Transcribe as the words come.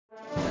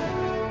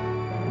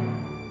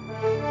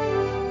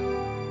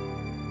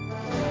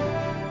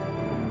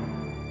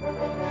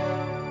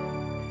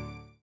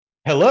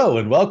Hello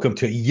and welcome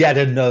to yet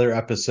another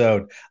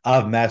episode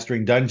of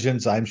Mastering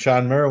Dungeons. I'm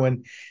Sean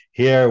Merwin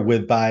here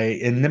with my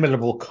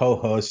inimitable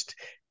co-host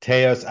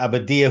Teos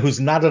Abadia, who's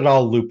not at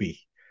all loopy.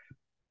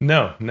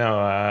 No.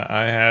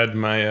 I had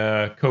my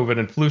COVID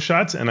and flu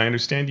shots, and I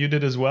understand you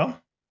did as well.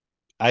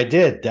 I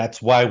did. That's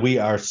why we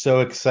are so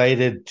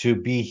excited to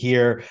be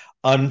here,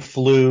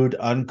 unflued,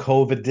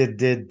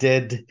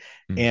 uncovided,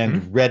 Hmm.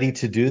 and ready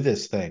to do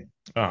this thing.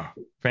 Oh,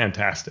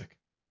 fantastic.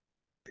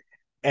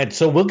 And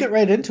so we'll get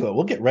right into it.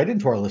 We'll get right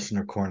into our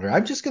listener corner.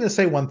 I'm just going to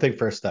say one thing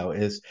first, though,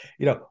 is,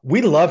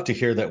 we love to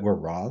hear that we're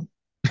wrong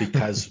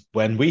because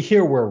when we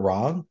hear we're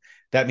wrong,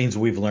 that means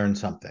we've learned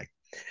something.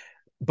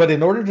 But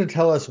in order to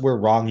tell us we're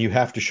wrong, you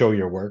have to show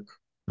your work.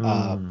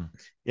 Uh, Mm.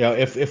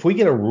 if we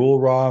get a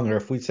rule wrong or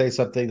if we say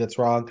something that's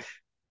wrong,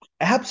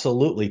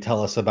 absolutely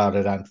tell us about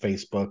it on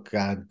Facebook,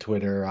 on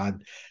Twitter,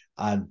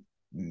 on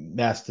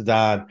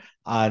Mastodon,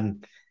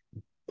 on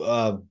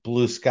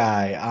Blue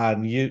Sky,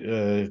 on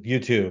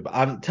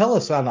YouTube. Tell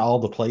us on all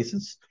the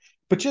places,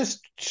 but just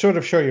sort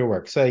of show your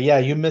work. Say, yeah,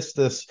 you missed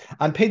this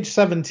on page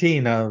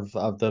 17 of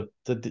the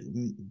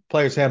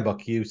player's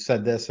handbook. You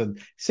said this, and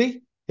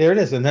see, there it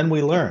is. And then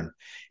we learn.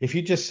 If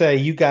you just say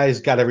you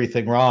guys got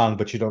everything wrong,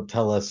 but you don't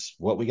tell us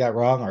what we got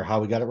wrong or how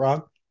we got it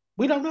wrong,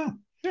 we don't know.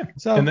 Yeah,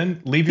 and So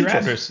then leave your teach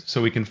us address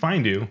so we can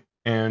find you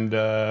and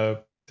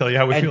tell you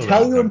how we and feel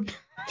about it. No.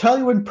 tell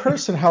you in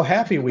person how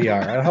happy we are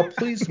and how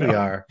pleased we No.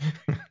 are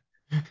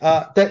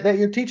that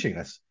you're teaching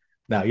us.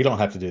 Now you don't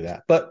have to do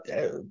that, but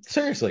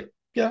seriously,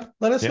 yeah,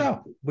 let us Yeah.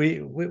 know. We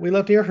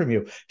love to hear from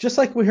you, just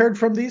like we heard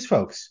from these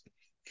folks.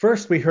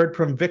 First, we heard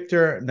from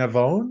Victor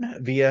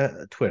Navone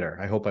via Twitter.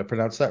 I hope I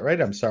pronounced that right.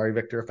 I'm sorry,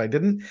 Victor, if I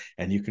didn't,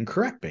 and you can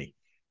correct me.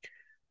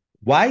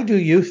 Why do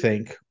you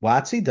think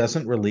WotC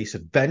doesn't release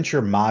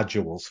adventure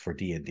modules for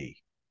D&D?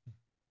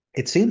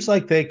 It seems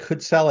like they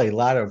could sell a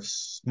lot of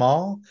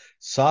small,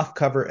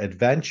 softcover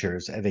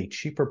adventures at a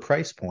cheaper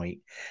price point,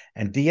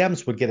 and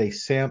DMs would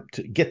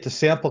get to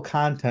sample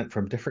content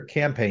from different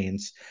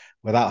campaigns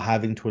without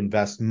having to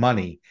invest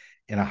money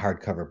in a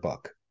hardcover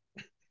book.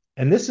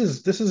 And this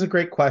is a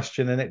great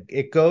question, and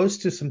it goes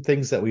to some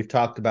things that we've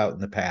talked about in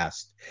the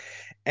past.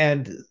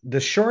 And the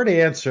short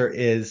answer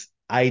is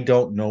I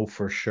don't know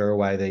for sure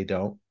why they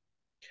don't.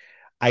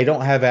 I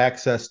don't have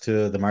access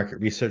to the market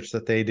research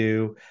that they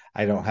do.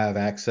 I don't have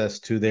access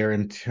to their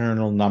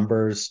internal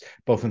numbers,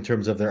 both in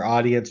terms of their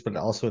audience, but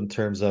also in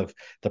terms of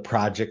the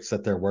projects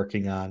that they're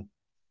working on.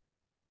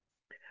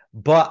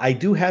 But I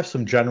do have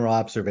some general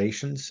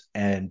observations,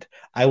 and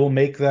I will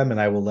make them, and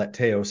I will let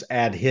Teos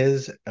add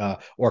his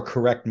or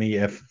correct me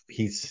if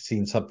he's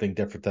seen something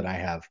different than I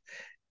have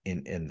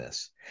in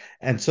this.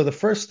 And so the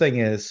first thing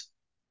is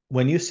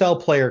when you sell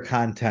player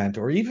content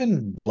or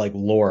even like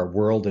lore,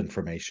 world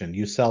information,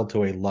 you sell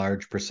to a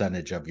large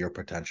percentage of your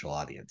potential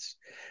audience.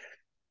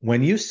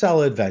 When you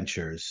sell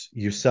adventures,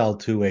 you sell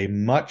to a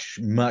much,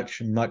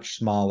 much, much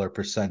smaller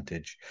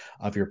percentage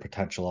of your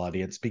potential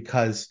audience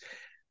because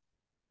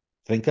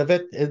think of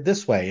it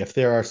this way. If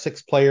there are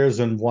six players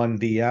and one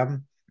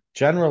DM,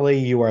 generally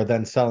you are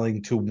then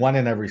selling to one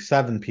in every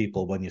seven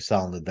people when you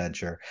sell an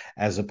adventure,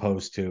 as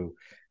opposed to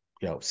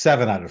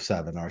seven out of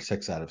seven or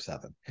six out of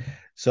seven.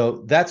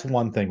 So that's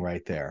one thing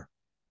right there.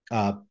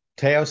 Uh,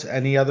 Teos,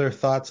 any other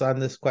thoughts on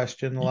this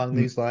question along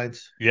these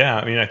lines? Yeah,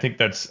 I mean, I think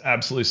that's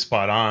absolutely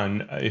spot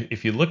on.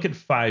 If you look at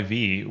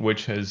 5e,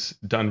 which has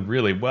done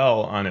really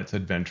well on its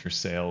adventure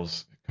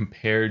sales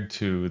compared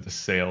to the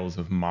sales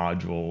of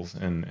modules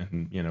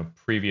and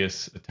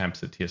previous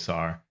attempts at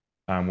TSR,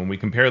 when we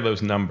compare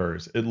those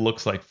numbers, it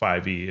looks like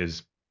 5e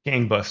is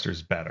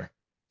gangbusters better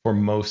for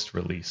most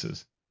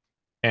releases.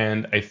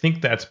 And I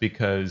think that's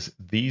because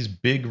these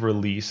big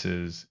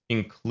releases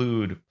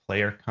include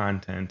player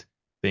content,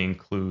 they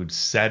include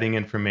setting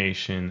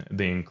information,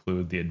 they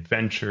include the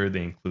adventure,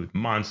 they include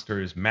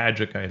monsters,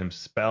 magic items,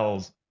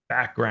 spells,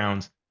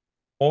 backgrounds.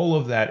 All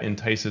of that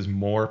entices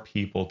more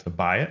people to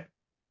buy it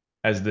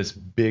as this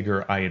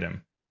bigger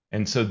item.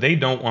 And so they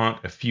don't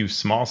want a few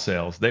small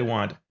sales. They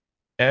want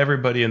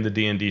everybody in the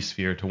D&D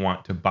sphere to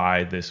want to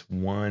buy this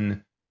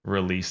one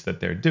release that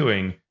they're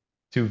doing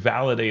to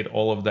validate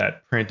all of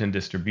that print and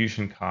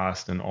distribution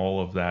cost and all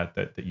of that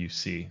you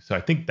see. So I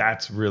think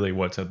that's really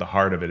what's at the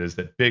heart of it is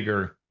that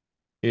bigger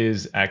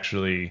is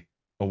actually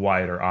a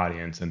wider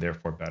audience and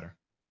therefore better.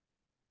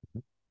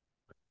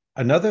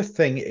 Another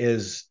thing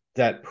is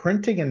that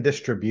printing and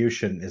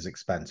distribution is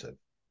expensive,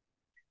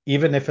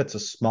 even if it's a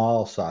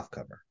small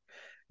softcover.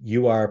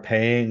 You are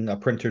paying a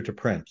printer to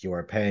print, you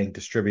are paying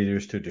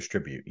distributors to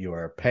distribute, you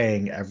are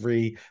paying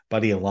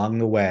everybody along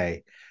the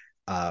way.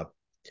 Uh,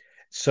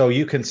 So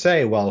you can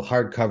say, well,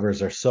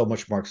 hardcovers are so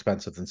much more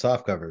expensive than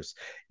softcovers.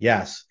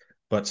 Yes,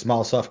 but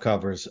small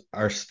softcovers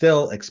are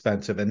still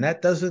expensive, and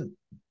that doesn't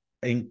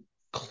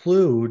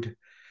include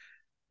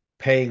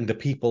paying the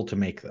people to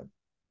make them,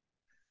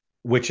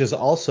 which is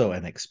also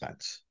an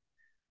expense.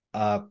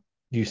 Uh,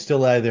 you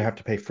still either have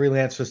to pay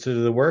freelancers to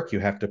do the work, you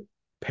have to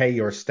pay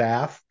your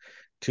staff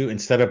to,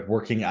 instead of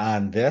working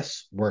on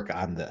this, work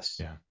on this.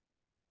 Yeah.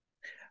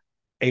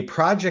 A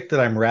project that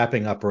I'm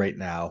wrapping up right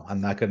now,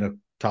 I'm not going to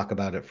talk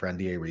about it for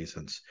NDA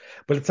reasons,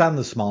 but it's on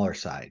the smaller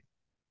side.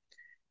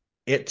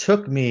 It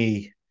took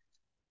me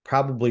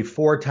probably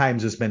 4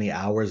 times as many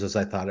hours as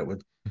I thought it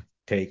would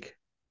take.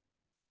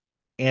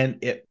 And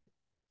it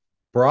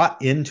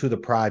brought into the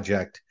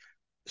project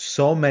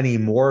so many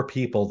more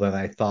people than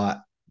I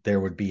thought there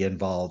would be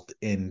involved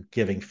in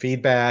giving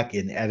feedback,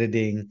 in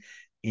editing,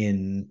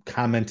 in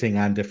commenting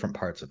on different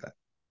parts of it.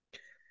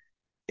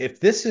 If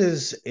this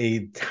is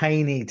a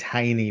tiny,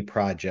 tiny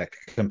project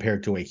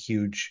compared to a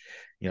huge,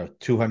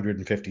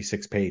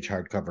 256-page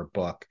hardcover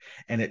book,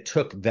 and it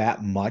took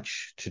that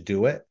much to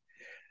do it,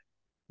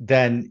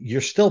 then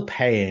you're still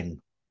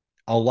paying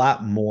a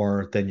lot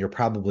more than you're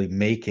probably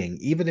making,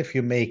 even if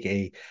you make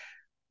a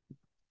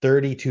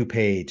 32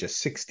 page, a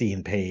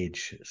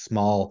 16-page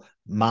small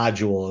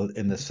module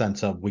in the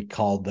sense of we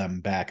called them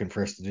back in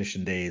first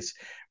edition days,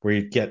 where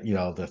you'd get,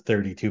 the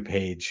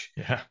 32-page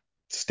Yeah.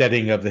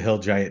 Steading of the Hill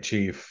Giant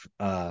Chief,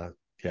 Yeah.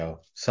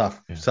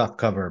 soft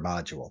cover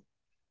module.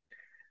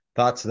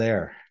 Thoughts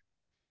there?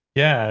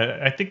 Yeah,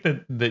 I think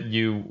that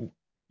you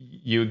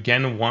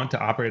again want to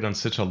operate on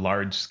such a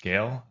large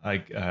scale.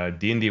 Like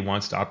D&D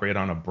wants to operate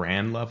on a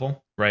brand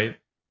level, right?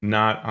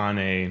 Not on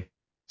a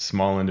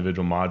small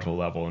individual module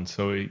level. And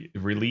so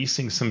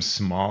releasing some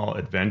small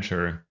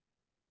adventure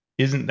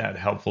isn't that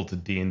helpful to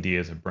D&D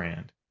as a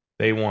brand.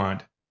 They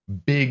want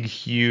big,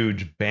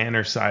 huge,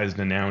 banner-sized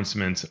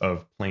announcements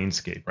of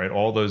Planescape, right?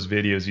 All those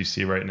videos you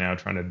see right now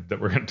that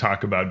we're going to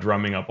talk about,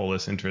 drumming up all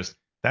this interest.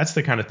 That's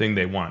the kind of thing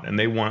they want, and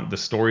they want the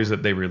stories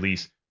that they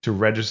release to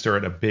register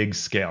at a big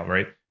scale,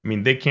 right? I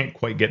mean, they can't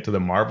quite get to the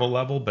Marvel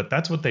level, but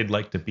that's what they'd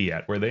like to be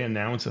at, where they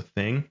announce a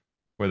thing,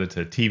 whether it's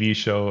a TV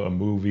show, a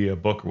movie, a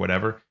book, or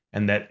whatever,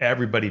 and that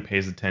everybody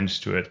pays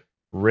attention to it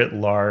writ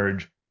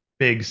large,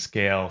 big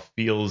scale,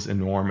 feels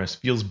enormous,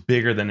 feels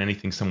bigger than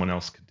anything someone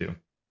else could do.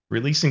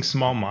 Releasing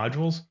small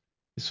modules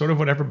is sort of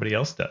what everybody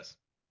else does,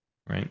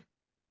 right?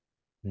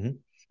 Mm-hmm.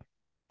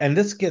 And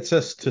this gets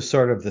us to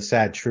sort of the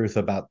sad truth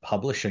about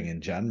publishing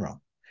in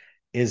general,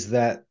 is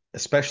that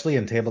especially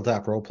in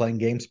tabletop role-playing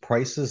games,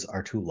 prices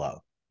are too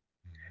low.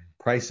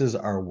 Prices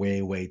are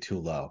way, way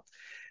too low.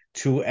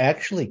 To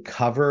actually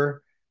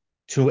cover,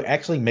 to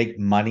actually make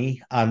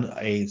money on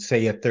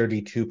say, a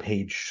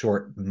 32-page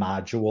short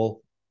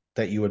module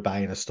that you would buy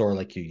in a store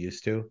like you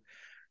used to,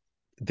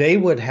 they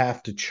would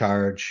have to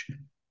charge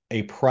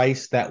a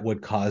price that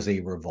would cause a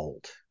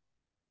revolt.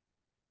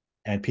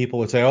 And people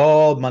would say,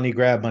 "Oh, money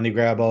grab, money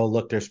grab. Oh,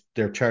 look,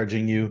 they're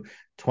charging you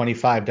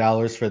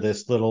 $25 for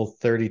this little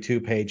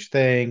 32-page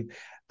thing."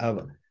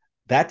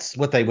 That's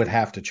what they would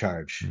have to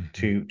charge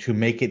Mm-hmm. to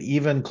make it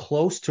even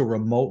close to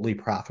remotely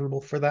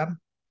profitable for them.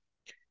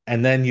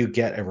 And then you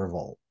get a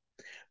revolt.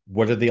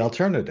 What are the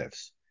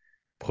alternatives?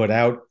 Put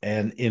out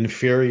an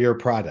inferior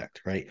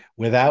product, right?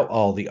 Without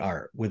all the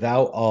art,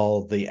 without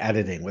all the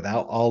editing,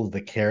 without all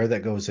the care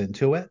that goes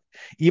into it.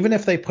 Even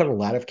if they put a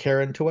lot of care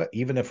into it,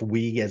 even if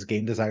we as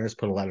game designers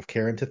put a lot of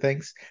care into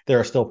things, there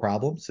are still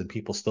problems and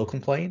people still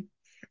complain.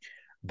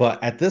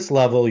 But at this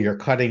level, you're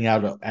cutting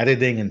out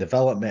editing and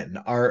development and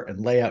art and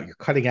layout. You're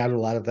cutting out a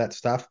lot of that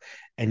stuff,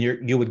 and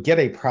you would get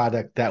a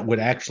product that would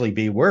actually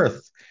be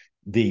worth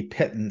the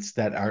pittance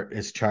that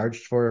is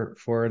charged for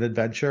an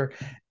adventure,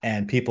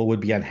 and people would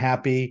be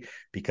unhappy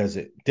because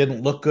it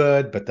didn't look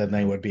good, but then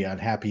they would be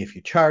unhappy if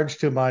you charge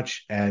too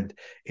much, and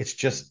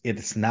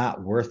it's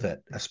not worth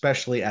it,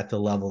 especially at the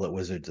level that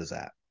Wizards is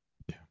at.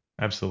 Yeah,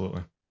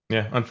 absolutely.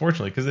 Yeah,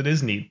 unfortunately, because it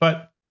is neat,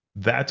 but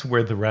that's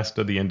where the rest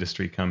of the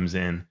industry comes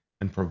in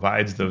and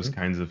provides those Mm-hmm.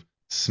 kinds of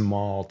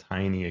small,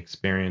 tiny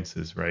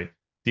experiences, right?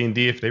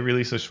 D&D, if they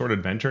release a short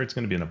adventure, it's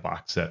going to be in a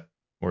box set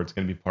or it's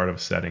going to be part of a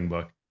setting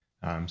book.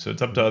 So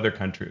it's up to Mm-hmm.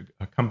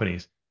 other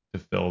companies to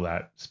fill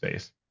that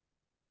space.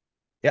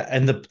 Yeah,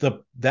 and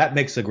the that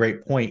makes a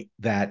great point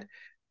that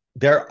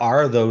there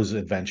are those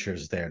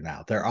adventures there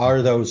now. There are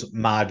Hmm. those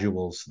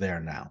modules there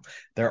now.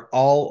 They're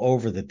all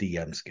over the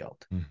DM's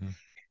Guild. Hmm.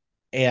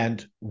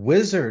 And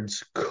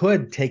Wizards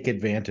could take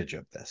advantage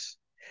of this.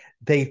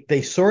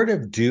 They sort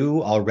of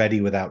do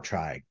already without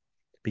trying,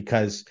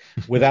 because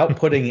without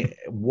putting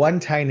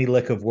one tiny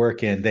lick of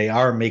work in, they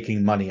are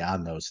making money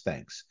on those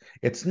things.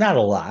 It's not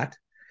a lot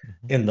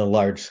in the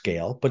large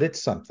scale, but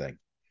it's something.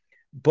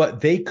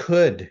 But they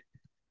could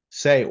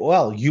say,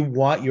 well, you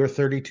want your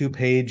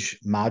 32-page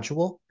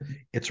module?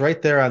 It's right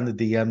there on the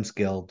DM's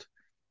Guild.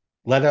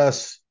 Let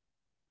us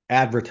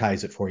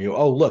advertise it for you.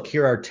 Oh, look,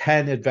 here are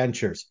 10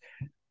 adventures.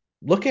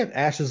 Look at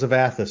Ashes of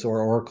Athos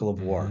or Oracle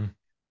of War, Hmm.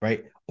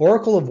 right?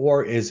 Oracle of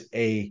War is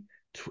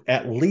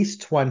at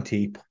least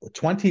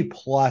 20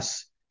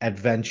 plus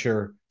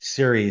adventure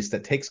series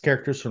that takes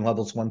characters from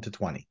levels 1 to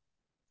 20.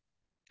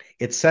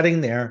 It's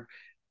sitting there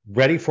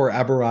ready for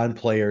Eberron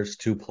players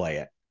to play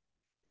it.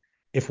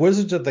 If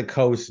Wizards of the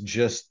Coast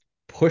just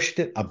pushed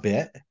it a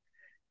bit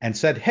and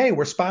said, "Hey,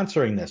 we're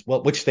sponsoring this,"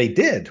 well, which they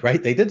did,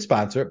 right? They did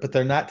sponsor it, but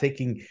they're not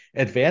taking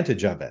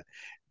advantage of it.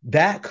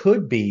 That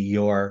could be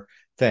your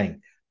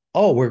thing.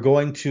 Oh, we're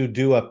going to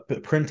do a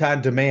print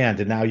on demand,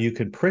 and now you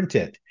can print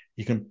it.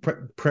 You can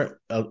print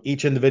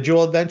each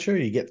individual adventure.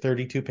 You get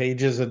 32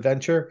 pages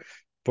adventure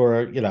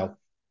for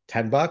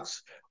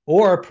 $10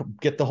 or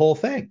get the whole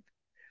thing.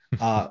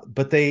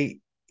 But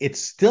it's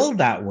still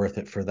not worth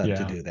it for them to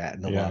Yeah. do that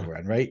in the long Yeah.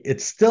 run, right?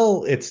 It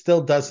still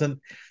doesn't.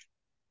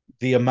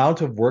 The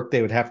amount of work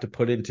they would have to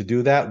put in to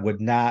do that would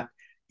not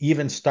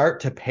even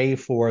start to pay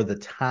for the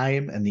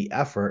time and the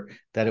effort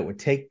that it would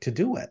take to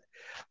do it.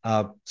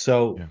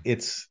 So Yeah.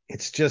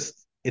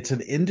 it's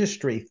an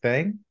industry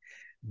thing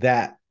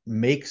that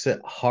makes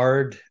it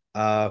hard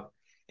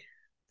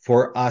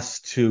for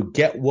us to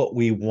get what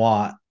we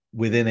want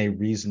within a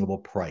reasonable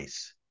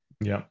price.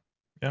 Yeah.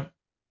 Yeah.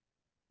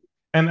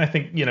 And I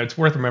think, it's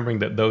worth remembering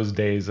that those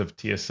days of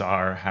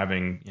TSR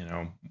having,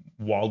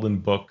 Walden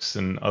Books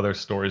and other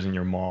stores in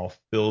your mall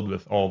filled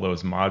with all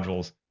those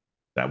modules,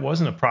 that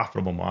wasn't a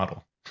profitable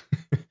model.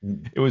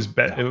 It No,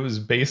 was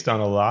based on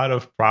a lot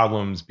of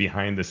problems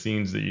behind the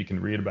scenes that you can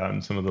read about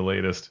in some of the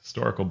latest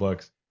historical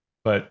books,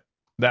 but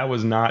that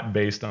was not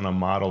based on a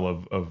model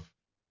of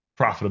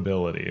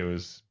profitability. It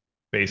was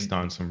based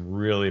on some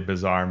really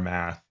bizarre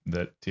math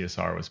that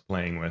TSR was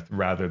playing with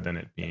rather than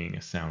it being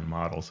a sound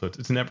model. So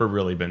it's never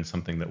really been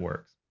something that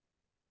works.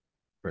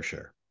 for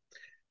sure.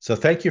 So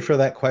thank you for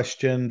that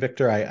question,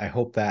 Victor. I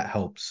hope that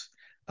helps,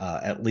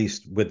 at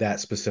least with that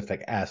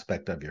specific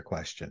aspect of your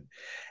question.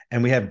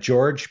 And we have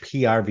George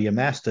PR via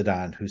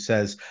Mastodon who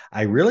says,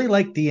 I really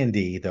like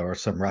D&D. There are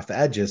some rough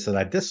edges that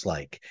I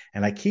dislike,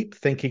 and I keep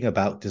thinking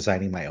about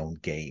designing my own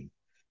game.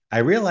 I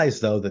realize,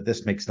 though, that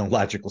this makes no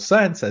logical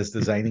sense as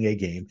designing a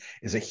game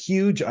is a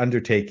huge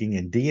undertaking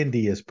and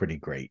D&D is pretty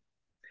great.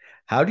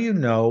 How do you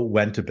know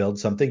when to build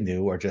something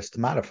new or just to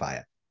modify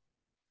it?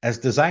 As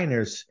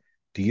designers,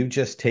 do you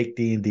just take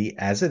D&D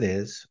as it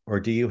is, or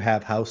do you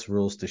have house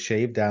rules to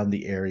shave down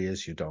the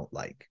areas you don't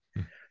like?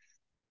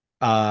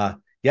 Uh,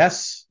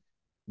 yes,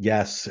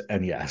 yes,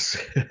 and yes.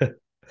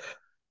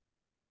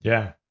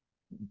 Yeah.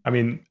 I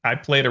mean, I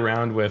played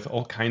around with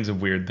all kinds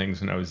of weird things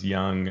when I was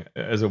young.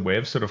 As a way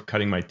of sort of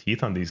cutting my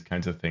teeth on these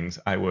kinds of things,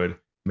 I would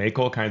make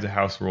all kinds of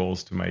house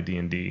rules to my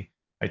D&D.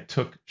 I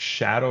took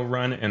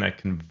Shadowrun and I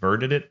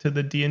converted it to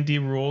the D&D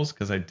rules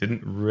because I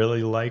didn't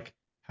really like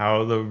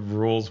how the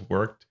rules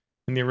worked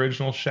in the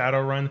original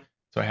Shadowrun.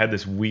 So I had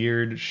this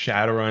weird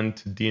Shadowrun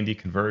to D&D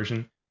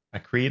conversion. I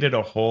created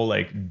a whole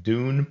like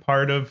Dune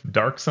part of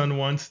Dark Sun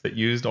once that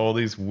used all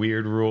these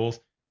weird rules.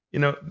 You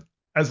know,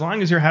 as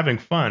long as you're having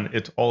fun,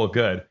 it's all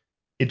good.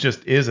 It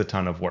just is a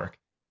ton of work.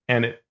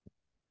 And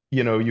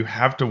you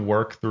have to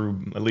work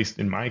through, at least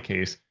in my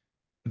case,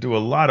 do a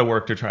lot of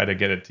work to try to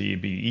get it to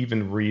be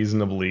even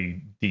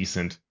reasonably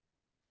decent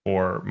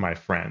for my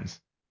friends.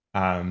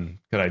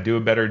 Could I do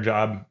a better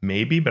job?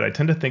 Maybe, but I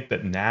tend to think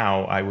that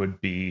now I would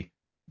be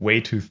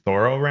way too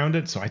thorough around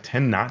it. So I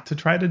tend not to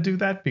try to do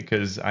that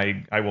because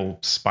I will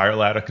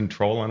spiral out of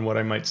control on what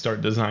I might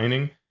start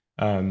designing.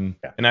 Yeah.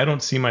 And I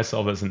don't see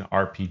myself as an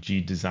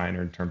RPG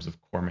designer in terms of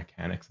core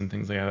mechanics and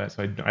things like that.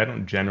 So I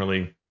don't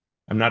generally,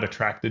 I'm not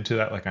attracted to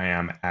that like I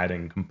am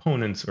adding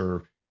components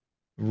or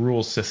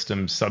rule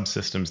systems,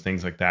 subsystems,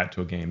 things like that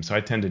to a game. So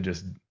I tend to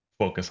just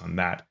focus on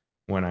that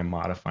when I'm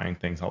modifying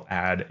things. I'll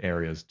add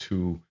areas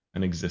to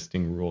an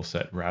existing rule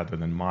set rather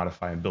than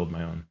modify and build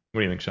my own.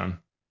 What do you think, Sean?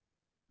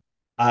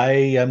 I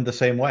am the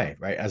same way,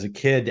 right? As a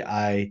kid,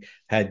 I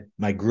had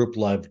my group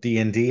loved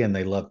D&D and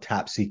they loved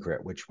Top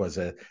Secret, which was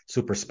a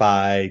super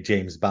spy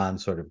James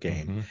Bond sort of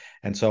game. Mm-hmm.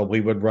 And so we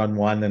would run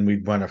one and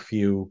we'd run a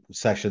few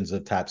sessions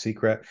of Top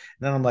Secret. And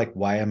then I'm like,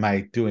 why am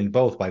I doing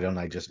both? Why don't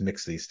I just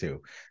mix these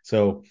two?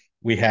 So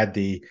we had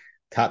the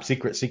top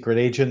secret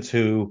agents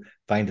who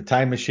find a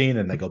time machine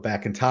and they go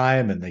back in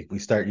time and we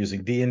start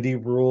using D&D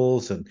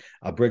rules and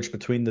a bridge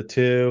between the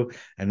two.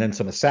 And then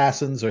some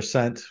assassins are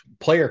sent,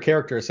 player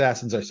character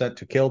assassins are sent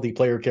to kill the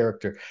player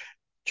character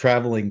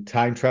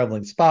time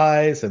traveling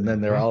spies, and then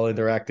they're Mm-hmm. all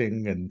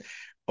interacting, and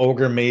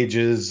ogre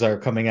mages are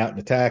coming out and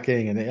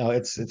attacking, and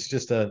it's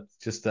just a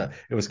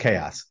it was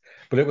chaos,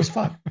 but it was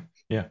fun.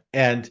 Yeah.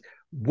 And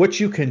what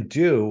you can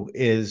do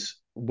is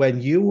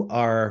when you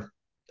are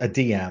a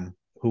DM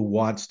who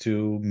wants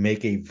to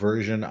make a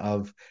version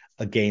of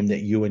a game that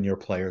you and your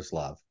players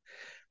love,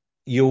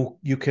 you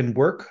can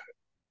work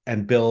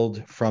and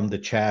build from the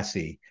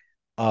chassis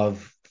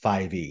of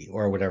 5e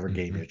or whatever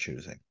game Mm-hmm. you're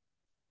choosing.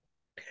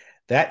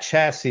 That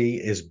chassis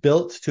is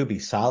built to be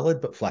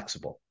solid but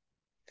flexible.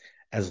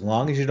 As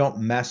long as you don't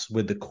mess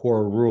with the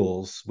core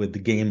rules, with the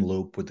game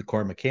loop, with the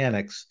core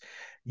mechanics,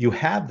 you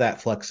have that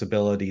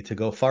flexibility to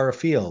go far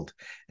afield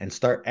and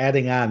start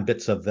adding on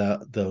bits of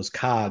those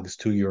cogs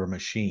to your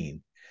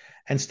machine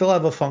and still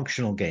have a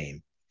functional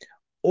game,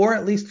 or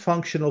at least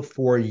functional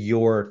for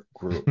your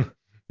group.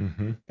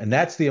 Mm-hmm. And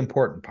that's the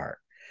important part.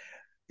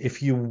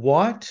 If you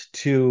want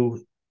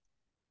to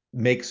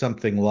make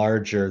something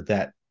larger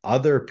that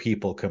other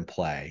people can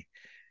play,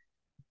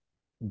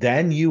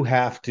 then you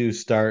have to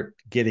start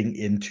getting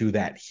into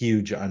that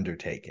huge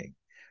undertaking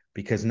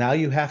because now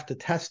you have to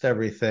test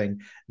everything,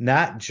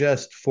 not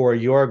just for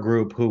your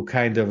group who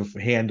kind of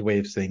hand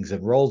waves things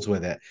and rolls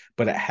with it,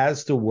 but it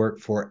has to work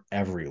for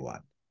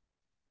everyone.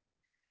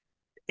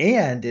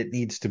 And it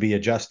needs to be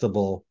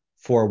adjustable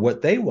for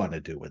what they want to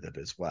do with it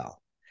as well.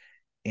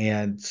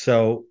 And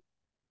so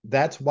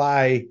that's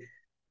why,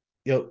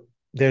 you know,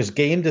 there's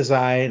game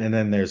design and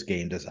then there's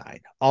game design.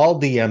 All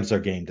DMs are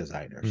game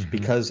designers Hmm.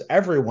 because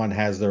everyone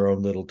has their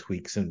own little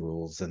tweaks and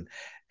rules, and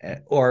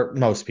or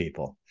most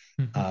people.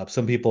 Hmm.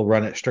 Some people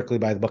run it strictly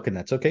by the book, and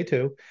that's okay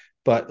too.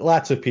 But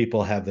lots of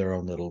people have their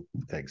own little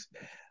things.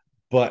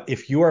 But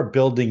if you are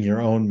building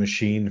your own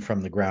machine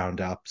from the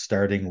ground up,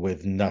 starting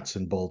with nuts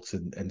and bolts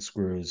and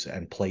screws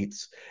and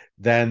plates,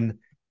 then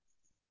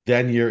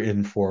you're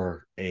in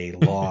for a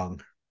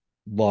long,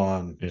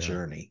 long Yeah.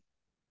 journey.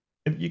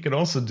 And you could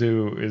also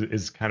do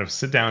is kind of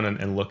sit down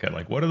and look at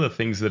like what are the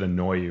things that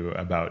annoy you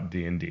about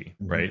D&D,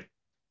 Mhm. right?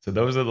 So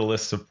those are the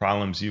lists of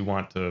problems you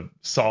want to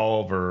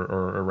solve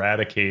or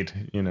eradicate,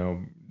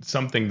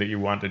 something that you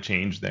want to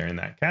change there in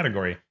that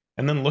category.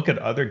 And then look at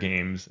other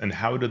games and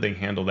how do they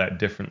handle that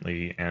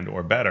differently and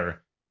or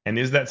better? And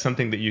is that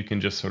something that you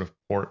can just sort of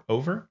port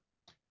over?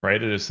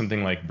 Right? It is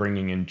something like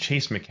bringing in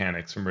chase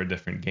mechanics from a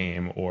different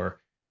game or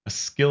a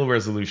skill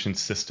resolution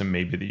system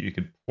maybe that you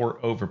could port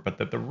over, but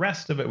that the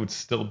rest of it would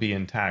still be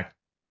intact.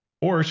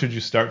 Or should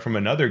you start from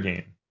another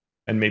game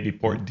and maybe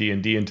port Mhm.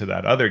 D&D into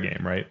that other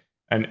game, right?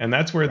 And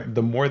that's where Right.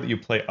 the more that you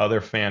play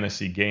other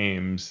fantasy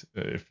games,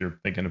 if you're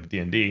thinking of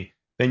D&D,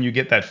 then you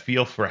get that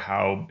feel for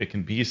how it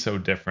can be so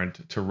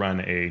different to run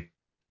a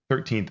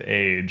 13th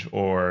Age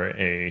or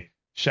a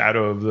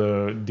Shadow of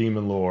the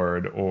Demon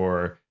Lord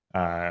or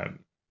uh,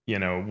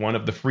 one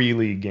of the free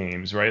league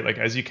games, right? Like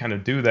as you kind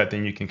of do that,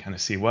 then you can kind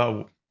of see,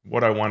 well,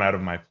 what I want out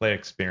of my play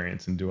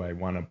experience, and do I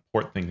want to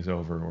port things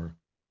over or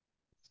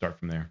start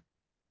from there?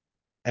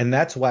 And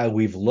that's why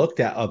we've looked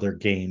at other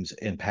games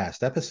in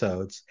past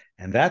episodes.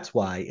 And that's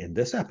why in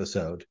this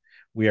episode,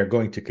 we are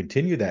going to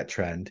continue that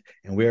trend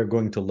and we are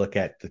going to look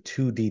at the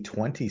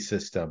 2D20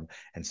 system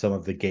and some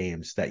of the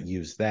games that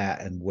use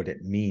that and what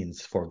it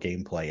means for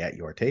gameplay at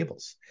your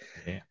tables.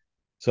 Yeah.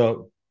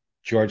 So,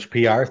 George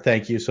PR,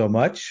 thank you so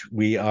much.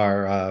 We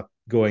are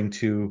going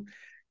to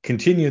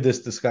continue this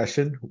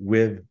discussion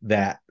with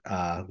that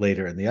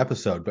later in the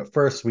episode. But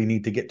first, we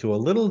need to get to a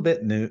little bit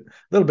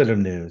of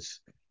news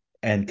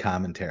and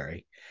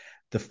commentary.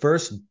 The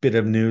first bit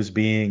of news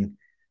being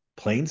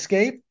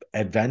Planescape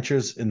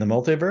Adventures in the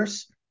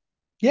Multiverse.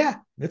 Yeah,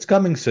 it's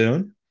coming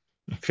soon.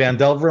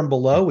 Fandelver and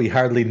below, we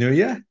hardly knew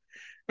you.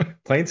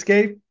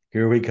 Planescape,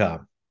 here we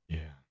come. Yeah.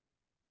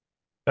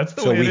 That's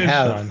the So way it we is,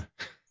 have, Sean.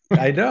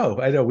 I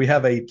know, we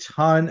have a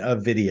ton of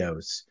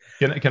videos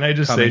Can I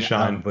just say, coming on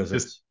Sean, just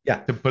Wizards. Yeah.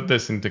 to put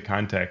this into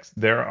context,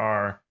 there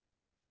are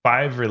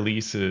 5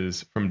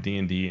 releases from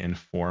D&D in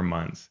 4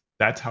 months.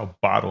 That's how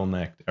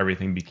bottlenecked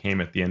everything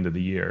became at the end of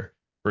the year,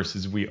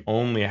 versus we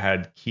only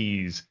had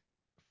keys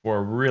for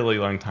a really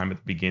long time at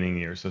the beginning of the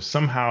year. So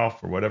somehow,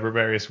 for whatever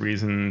various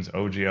reasons,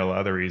 OGL,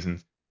 other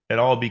reasons, it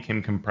all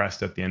became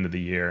compressed at the end of the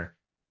year.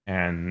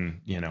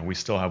 And, we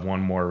still have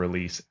one more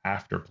release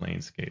after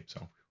Planescape.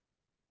 So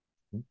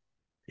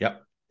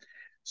Yep.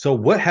 So,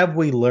 what have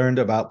we learned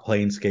about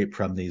Planescape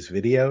from these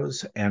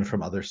videos and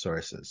from other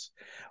sources?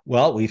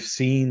 Well, we've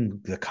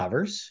seen the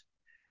covers,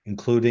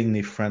 including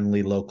the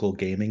friendly local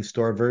gaming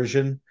store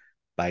version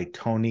by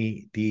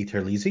Tony Di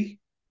Terlizzi,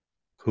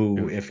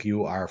 who, yeah. if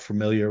you are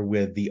familiar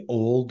with the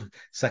old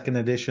second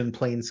edition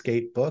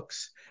Planescape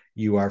books,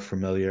 you are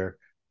familiar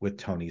with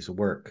Tony's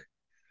work.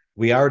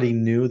 We already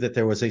knew that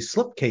there was a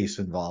slipcase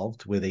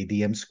involved with a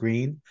DM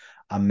screen,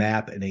 a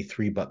map, and a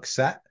 $3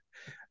 set,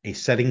 a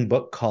setting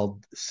book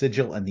called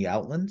Sigil and the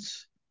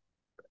Outlands,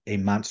 a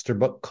monster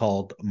book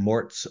called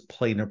Mort's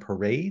Planar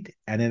Parade,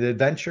 and an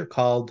adventure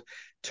called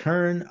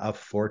Turn of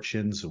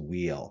Fortune's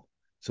Wheel.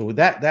 So with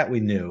that we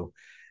knew,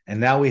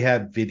 and now we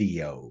have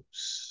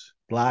videos,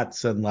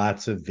 lots and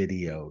lots of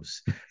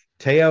videos.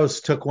 Teos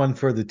took one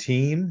for the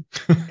team,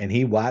 and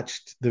he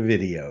watched the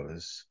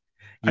videos.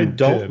 I You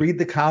don't did. read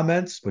the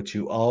comments, but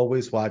you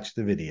always watch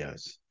the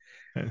videos.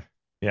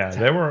 Yeah,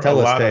 there were a Tell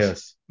us, lot of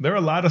Teos. there were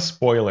a lot of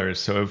spoilers.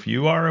 So if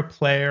you are a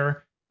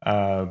player,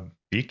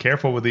 be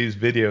careful with these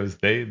videos.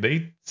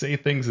 They say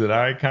things that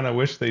I kind of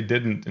wish they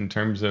didn't in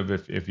terms of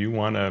if you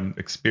want to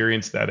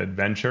experience that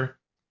adventure.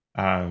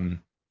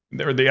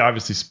 They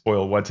obviously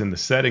spoil what's in the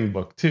setting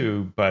book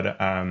too, but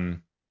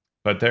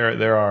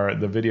there are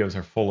the videos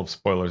are full of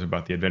spoilers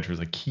about the adventures,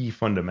 like key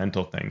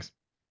fundamental things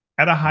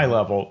at a high Mhm.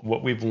 level,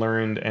 what we've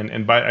learned,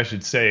 and by I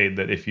should say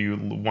that if you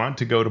want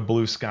to go to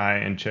Blue Sky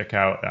and check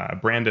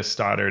out, Brandis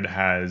Stoddard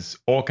has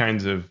all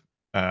kinds of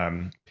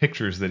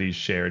pictures that he's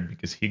shared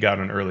because he got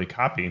an early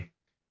copy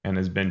and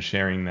has been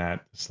sharing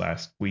that this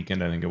last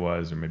weekend, I think it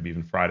was, or maybe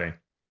even Friday.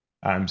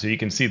 So you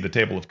can see the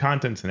table of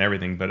contents and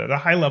everything. But at a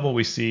high level,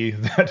 we see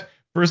that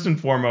first and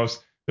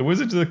foremost, the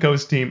Wizards of the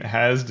Coast team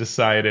has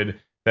decided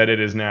that it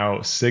is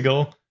now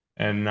Sigil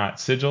and not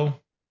Sigil.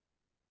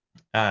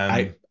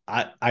 I,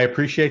 Um, I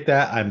appreciate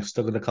that. I'm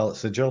still going to call it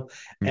Sigil,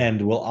 yeah.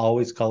 and we'll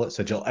always call it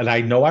Sigil. And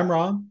I know I'm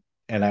wrong,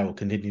 and I will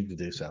continue to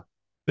do so.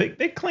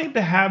 They claim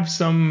to have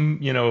some,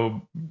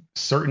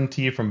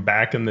 certainty from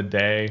back in the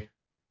day.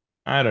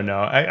 I don't know.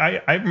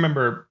 I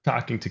remember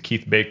talking to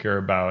Keith Baker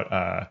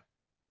about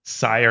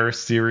Sire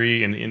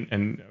Siri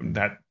and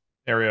that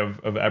area of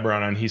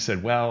Eberron, and he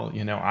said, "Well,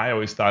 I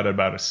always thought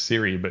about a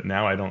Siri, but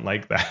now I don't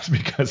like that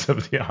because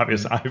of the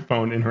obvious Mhm.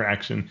 iPhone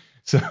interaction.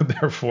 So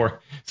therefore,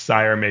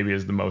 Sire maybe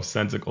is the most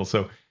sensical.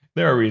 So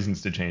there are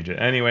reasons to change it.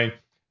 Anyway,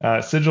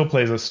 Sigil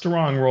plays a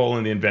strong role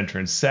in the adventure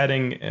and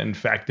setting. In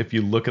fact, if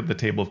you look at the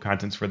table of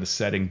contents for the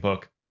setting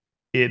book,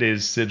 it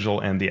is Sigil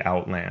and the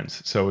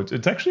Outlands. So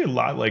it's actually a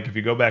lot like if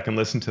you go back and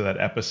listen to that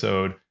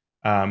episode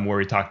where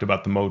we talked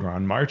about the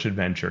Modron March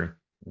adventure.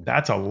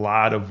 That's a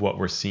lot of what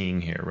we're seeing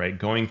here, right?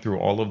 Going through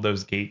all of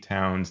those gate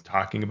towns,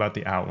 talking about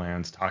the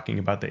Outlands, talking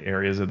about the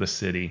areas of the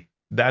city.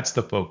 That's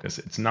the focus.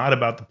 It's not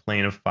about the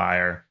Plane of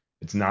Fire.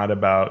 It's not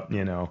about,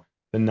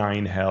 the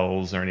Nine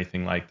Hells or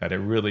anything like that. It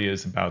really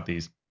is about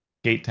these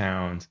gate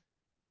towns,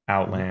 Mhm.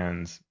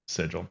 Outlands,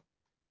 Sigil.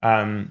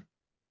 Um,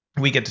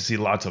 we get to see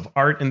lots of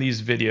art in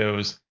these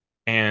videos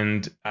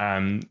and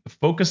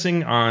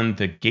focusing on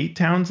the gate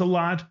towns a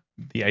lot.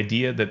 The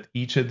idea that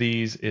each of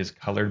these is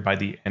colored by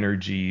the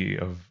energy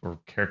of or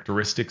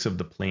characteristics of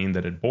the plane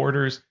that it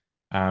borders.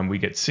 We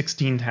get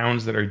 16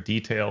 towns that are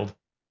detailed,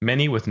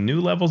 many with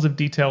new levels of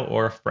detail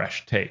or a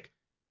fresh take.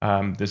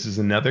 This is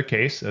another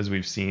case, as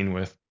we've seen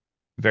with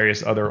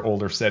various other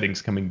older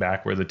settings coming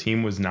back, where the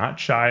team was not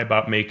shy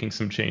about making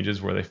some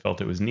changes where they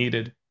felt it was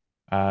needed.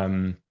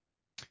 Um,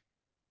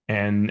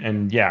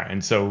 and yeah,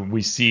 and so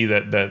we see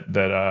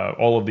that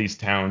all of these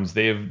towns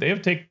they have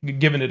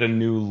given it a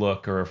new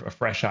look or a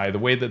fresh eye, the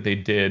way that they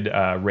did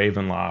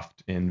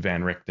Ravenloft in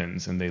Van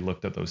Richten's, and they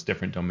looked at those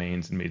different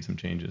domains and made some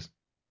changes.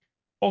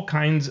 All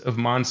kinds of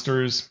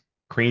monsters,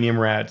 cranium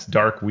rats,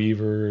 dark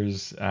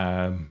weavers,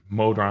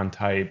 modron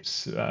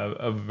types,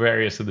 of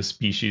various of the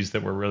species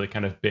that were really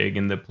kind of big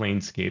in the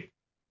Planescape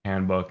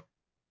handbook.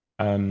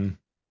 Um,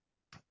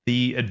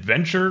 the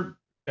adventure,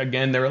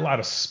 again, there are a lot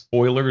of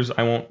spoilers.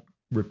 I won't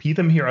repeat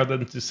them here other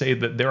than to say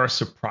that there are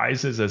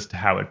surprises as to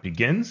how it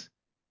begins.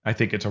 I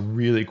think it's a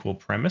really cool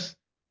premise.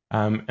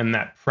 And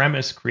that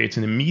premise creates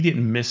an immediate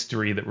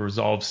mystery that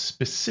resolves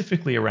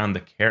specifically around the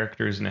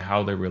characters and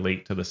how they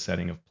relate to the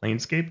setting of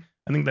Planescape.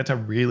 I think that's a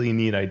really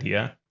neat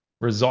idea.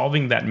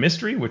 Resolving that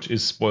mystery, which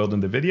is spoiled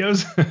in the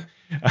videos,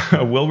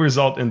 will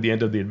result in the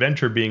end of the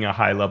adventure being a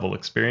high level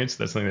experience.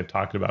 That's something they've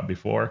talked about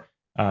before.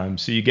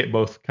 So you get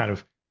both kind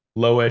of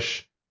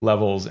lowish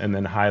levels and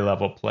then high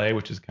level play,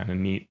 which is kind of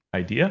neat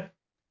idea.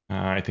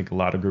 I think a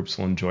lot of groups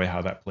will enjoy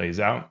how that plays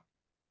out.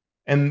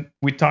 And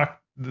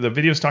the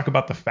videos talk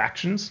about the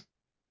factions.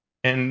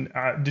 And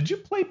did you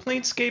play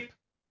Planescape,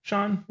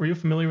 Sean? Were you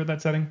familiar with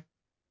that setting?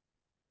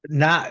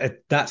 Not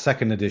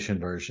second edition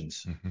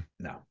versions. Mm-hmm.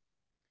 No.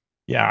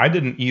 Yeah, I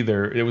didn't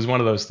either. It was one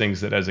of those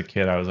things that as a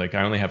kid, I was like,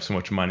 I only have so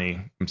much money.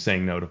 I'm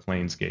saying no to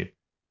Planescape.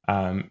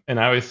 And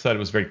I always thought it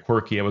was very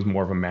quirky. I was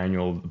more of a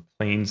manual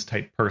planes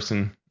type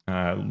person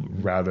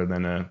Mhm. rather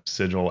than a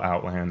sigil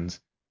outlands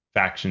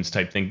factions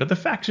type thing. But the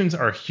factions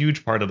are a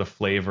huge part of the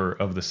flavor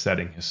of the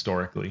setting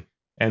historically.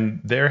 And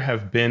there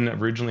have been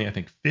originally, I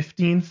think,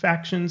 15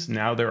 factions.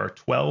 Now there are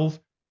 12.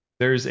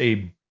 There's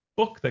a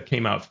book that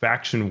came out,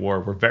 Faction War,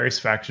 where various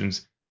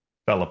factions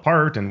fell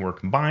apart and were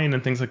combined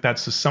and things like that.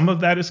 So some of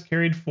that is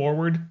carried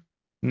forward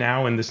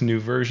now in this new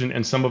version,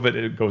 and some of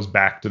it goes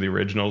back to the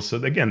original. So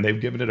again,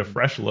 they've given it a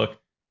fresh look.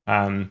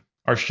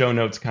 Our show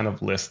notes kind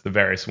of list the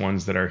various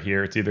ones that are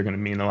here. It's either going to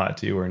mean a lot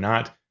to you or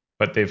not,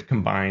 but they've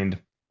combined.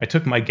 I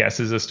took my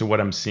guesses as to what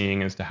I'm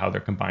seeing as to how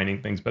they're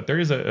combining things, but there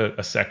is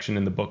a section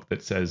in the book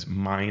that says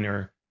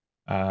minor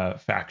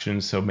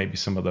factions, so maybe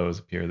some of those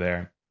appear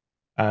there.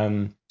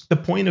 The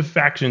point of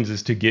factions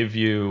is to give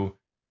you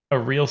a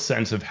real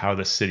sense of how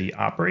the city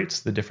operates,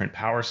 the different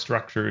power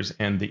structures,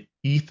 and the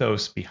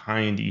ethos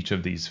behind each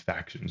of these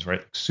factions, right?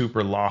 Like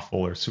super lawful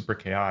or super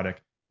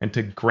chaotic, and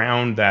to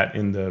ground that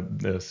in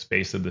the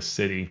space of the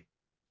city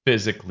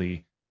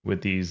physically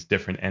with these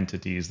different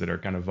entities that are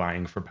kind of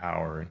vying for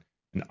power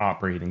and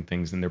operating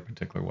things in their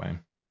particular way.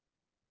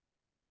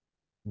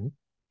 Mhm.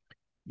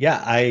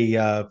 Yeah,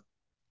 I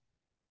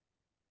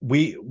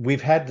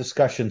we've had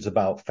discussions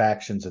about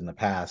factions in the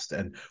past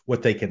and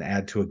what they can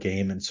add to a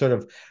game, and sort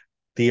of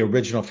the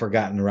original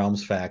Forgotten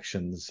Realms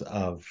factions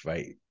of,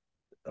 right,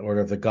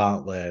 Order of the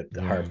Gauntlet,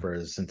 the Yeah.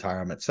 Harpers,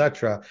 Zentarum,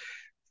 etc.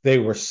 They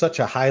were such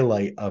a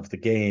highlight of the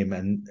game,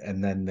 and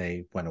then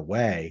they went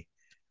away,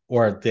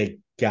 or they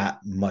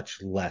got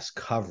much less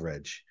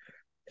coverage.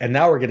 And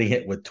now we're getting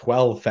hit with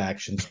 12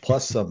 factions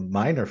plus some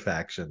minor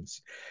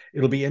factions.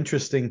 It'll be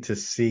interesting to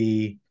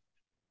see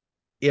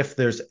if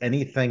there's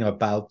anything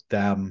about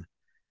them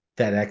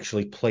that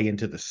actually play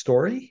into the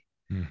story,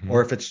 or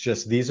Hmm. if it's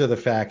just these are the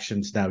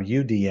factions, now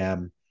you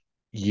DM,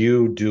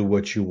 you do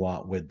what you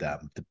want with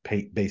them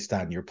based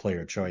on your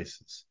player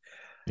choices.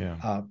 Yeah.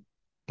 uh,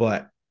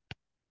 but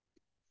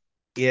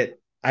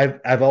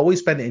I've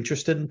always been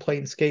interested in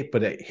Planescape,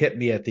 but it hit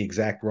me at the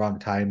exact wrong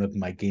time of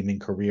my gaming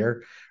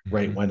career,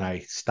 right Hmm. when I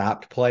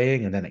stopped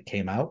playing, and then it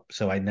came out,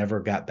 so I never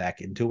got back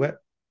into it.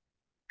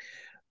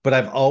 But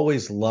I've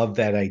always loved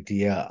that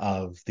idea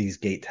of these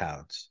gate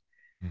towns.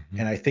 Hmm.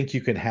 And I think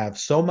you can have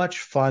so much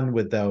fun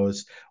with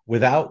those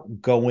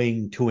without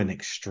going to an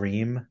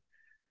extreme.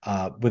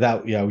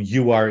 without,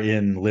 you are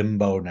in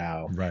limbo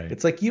now. Right.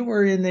 It's like you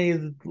are in a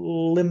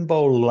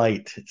limbo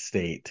light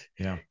state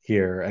Yeah.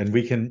 here, and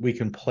we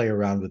can play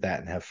around with that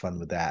and have fun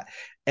with that.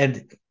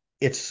 And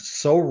it's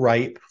so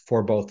ripe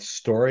for both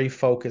story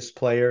focused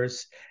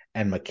players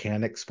and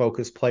mechanics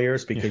focused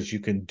players Yeah. because you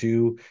can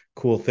do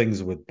cool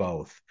things with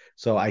both.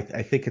 So I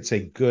think it's a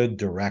good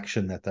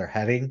direction that they're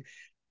heading,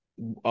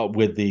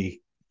 with the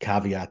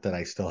caveat that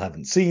I still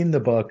haven't seen the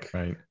book,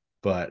 Right.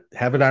 but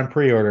have it on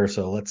pre-order.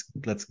 So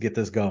let's get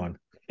this going.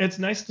 It's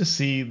nice to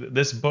see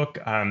this book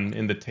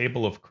in the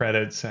table of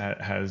credits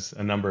has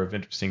a number of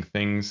interesting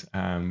things.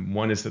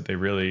 One is that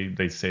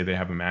they say they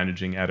have a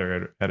managing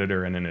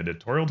editor and an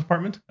editorial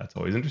department. That's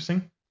always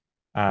interesting.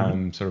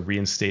 Mhm. Sort of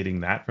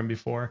reinstating that from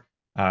before.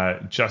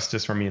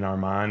 Justice Ramin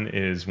Arman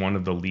is one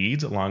of the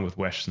leads, along with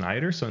Wes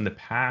Snyder. So in the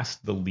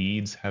past, the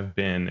leads have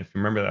been, if you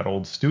remember that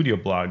old studio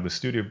blog, the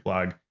studio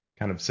blog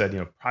kind of said,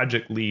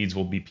 project leads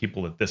will be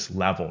people at this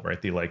level, right?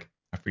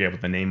 I forget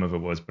what the name of it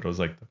was, but it was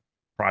like the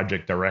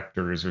project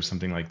directors or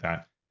something like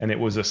that. And it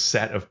was a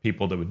set of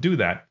people that would do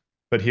that.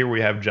 But here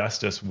we have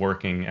Justice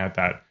working at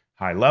that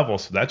high level.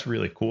 So that's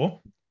really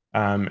cool.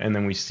 And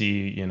then we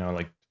see,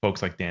 like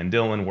folks like Dan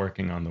Dillon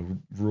working on the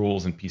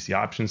rules and PC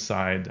options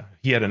side.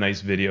 He had a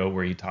nice video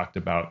where he talked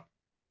about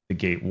the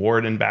Gate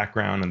Warden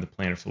background and the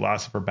Planar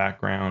Philosopher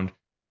background,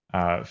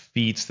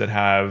 feats that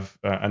have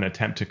an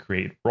attempt to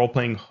create role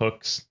playing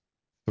hooks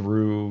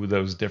through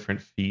those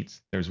different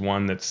feats. There's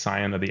one that's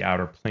Scion of the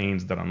Outer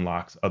Planes that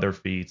unlocks other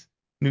feats,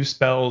 new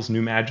spells,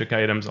 new magic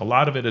items. A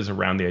lot of it is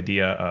around the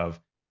idea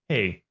of,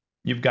 hey,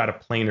 you've got a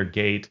planar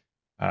gate.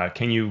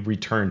 Can you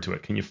return to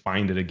it? Can you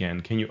find it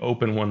again? Can you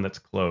open one that's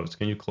closed?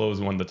 Can you close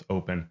one that's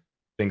open?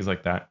 Things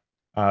like that.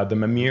 The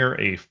Mimir,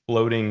 a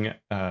floating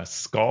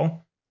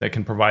skull that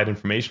can provide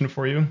information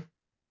for you.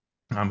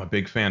 I'm a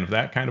big fan of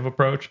that kind of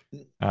approach.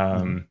 Mhm.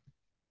 Um,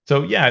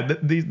 so yeah,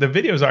 the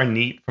videos are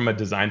neat from a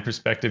design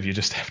perspective. You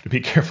just have to be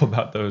careful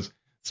about those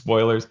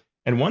spoilers.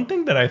 And one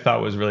thing that I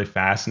thought was really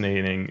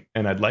fascinating,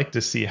 and I'd like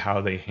to see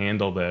how they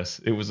handle this.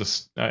 It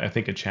was I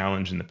think a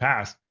challenge in the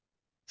past.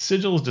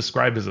 Sigil is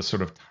described as a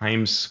sort of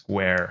Times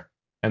Square,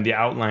 and the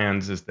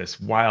Outlands is this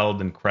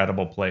wild,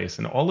 incredible place.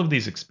 And all of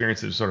these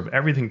experiences, sort of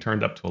everything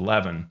turned up to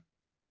 11.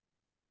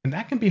 And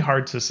that can be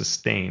hard to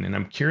sustain. And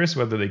I'm curious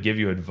whether they give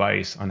you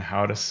advice on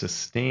how to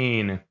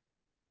sustain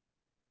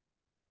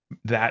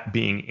that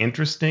being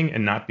interesting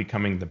and not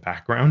becoming the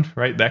background,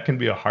 right? That can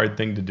be a hard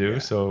thing to do. Yeah.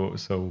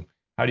 So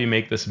how do you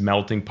make this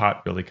melting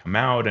pot really come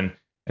out? And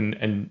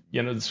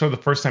sort of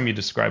the first time you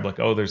describe like,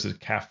 oh, there's a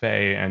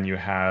cafe and you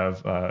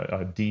have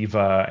a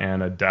diva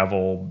and a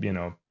devil,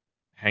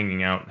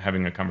 hanging out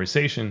having a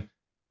conversation,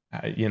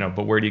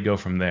 but where do you go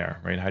from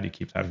there, right? How do you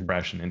keep that Mhm.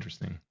 fresh and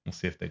interesting? We'll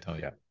see if they tell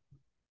you. Yeah.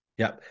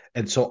 Yep.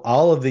 And so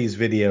all of these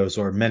videos,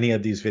 or many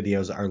of these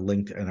videos, are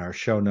linked in our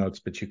show notes,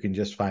 but you can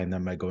just find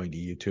them by going to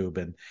YouTube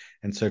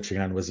and searching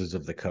on Wizards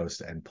of the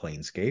Coast and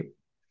Planescape.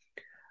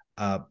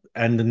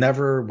 And the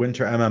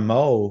Neverwinter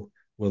MMO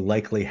will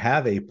likely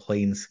have a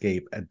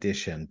Planescape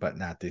edition, but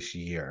not this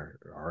year,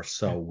 or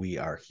so we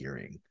are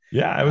hearing.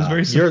 Yeah, I was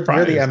very You're the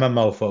surprised.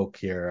 MMO folk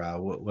here.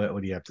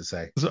 What do you have to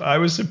say? So I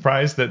was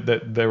surprised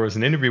that there was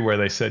an interview where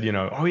they said,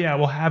 oh yeah,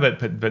 we'll have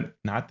it, but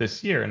not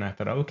this year. And I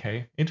thought,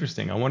 okay,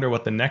 interesting. I wonder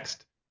what the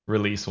next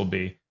release will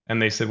be. And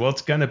they said, well,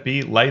 it's gonna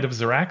be Light of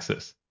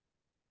Xeraxis,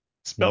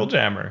 Mhm.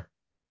 Spelljammer.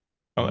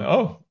 I'm like, Mhm.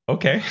 oh,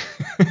 okay.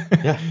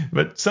 Yeah.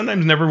 But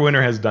sometimes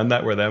Neverwinter has done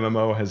that where the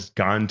MMO has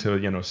gone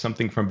to,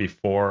 something from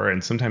before,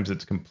 and sometimes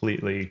it's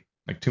completely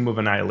like Tomb of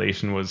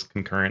Annihilation was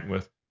concurrent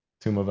with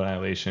Tomb of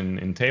Annihilation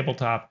in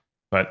tabletop,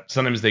 but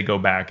sometimes they go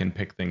back and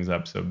pick things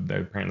up. So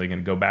they're apparently going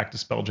to go back to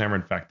Spelljammer.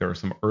 In fact, there are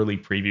some early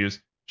previews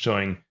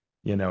showing,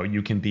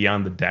 you can be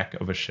on the deck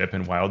of a ship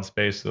in wild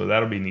space. So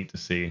that'll be neat to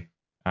see.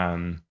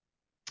 Um,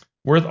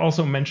 Worth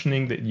also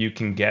mentioning that you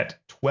can get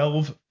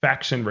 12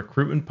 faction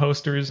recruitment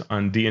posters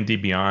on D&D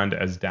Beyond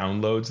as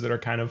downloads that are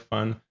kind of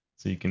fun.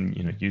 So you can,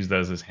 use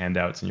those as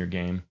handouts in your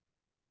game.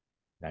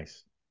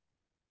 Nice.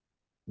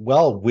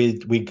 Well, we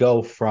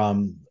go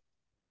from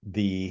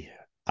the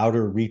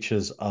outer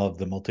reaches of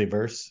the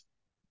multiverse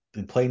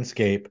in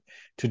Planescape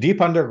to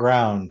deep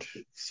underground,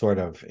 sort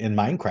of in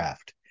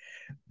Minecraft.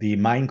 The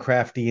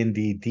Minecraft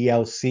D&D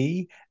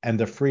DLC and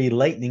the free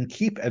Lightning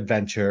Keep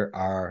adventure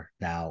are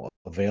now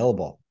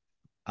available.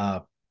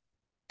 Uh,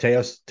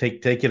 Teos,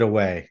 take it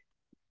away.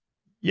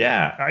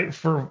 Yeah,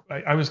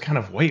 I was kind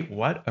of, wait,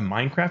 what? A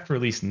Minecraft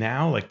release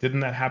now? Like,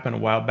 didn't that happen a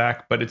while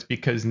back? But it's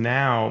because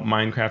now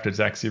Minecraft has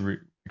actually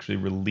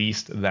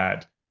released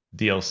that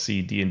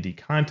DLC D&D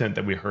content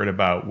that we heard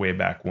about way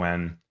back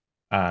when.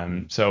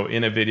 So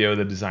in a video,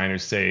 the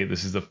designers say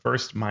this is the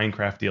first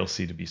Minecraft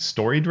DLC to be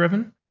story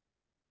driven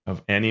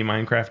of any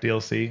Minecraft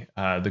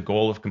DLC. The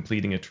goal of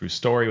completing a true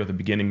story with a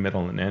beginning,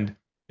 middle, and end.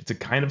 It's a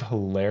kind of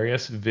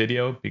hilarious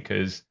video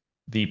because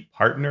the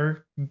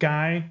partner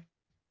guy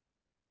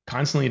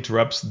constantly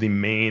interrupts the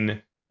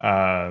main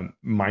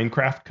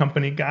Minecraft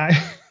company guy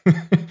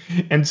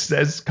and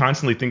says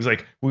constantly things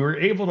like, "We were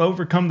able to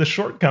overcome the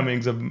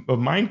shortcomings of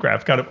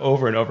Minecraft," kind of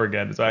over and over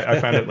again. So I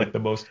found it like the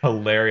most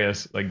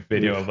hilarious like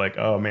video of Oof. like,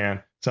 "Oh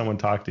man, someone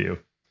talk to you."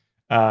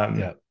 Um,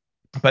 Yeah.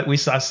 but we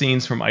saw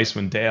scenes from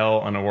Icewind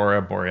Dale on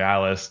Aurora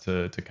Borealis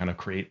to kind of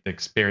create the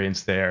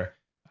experience there.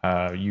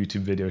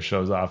 YouTube video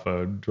shows off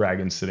a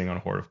dragon sitting on a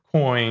hoard of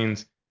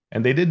coins.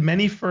 And they did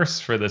many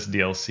firsts for this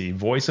DLC: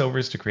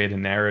 voiceovers to create a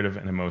narrative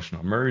and emotional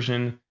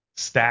immersion,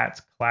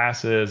 stats,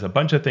 classes, a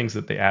bunch of things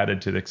that they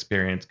added to the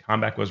experience.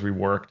 Combat was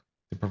reworked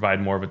to provide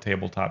more of a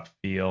tabletop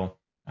feel.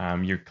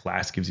 Your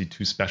class gives you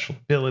two special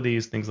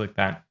abilities, things like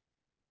that.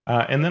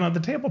 And then on the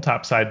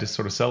tabletop side, to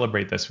sort of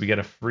celebrate this, we get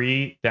a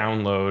free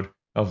download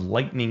of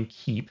Lightning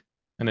Keep,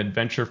 an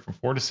adventure for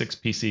 4 to 6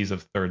 PCs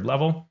of third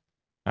level.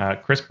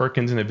 Chris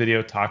Perkins in a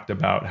video talked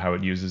about how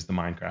it uses the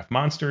Minecraft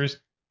monsters,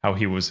 how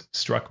he was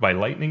struck by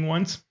lightning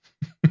once.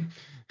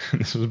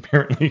 This was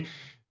apparently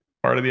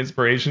part of the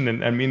inspiration.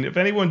 And I mean, if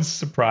anyone's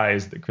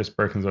surprised that Chris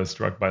Perkins was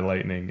struck by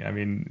lightning, I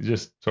mean, it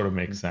just sort of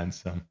makes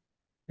sense. So,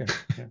 Yeah.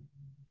 Yeah.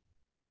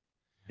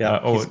 Yeah.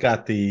 oh,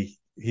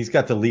 He's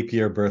got the leap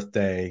year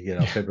birthday,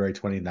 yeah, February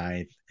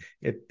 29th.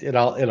 It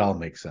all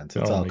makes sense.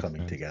 it It's all all makes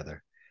coming sense.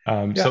 together.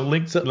 So Yeah.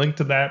 link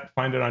to that.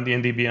 Find it on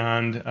D&D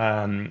Beyond,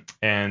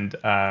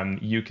 and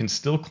you can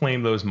still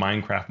claim those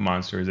Minecraft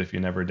monsters if you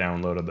never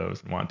downloaded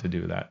those and want to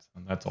do that.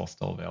 So that's all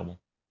still available.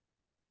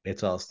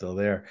 It's all still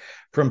there.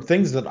 From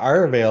things that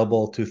are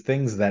available to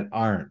things that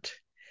aren't.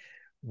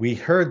 We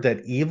heard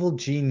that Evil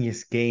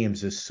Genius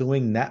Games is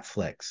suing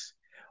Netflix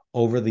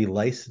over the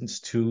license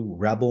to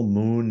Rebel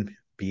Moon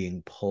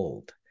being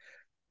pulled.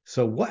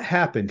 So, what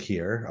happened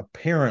here,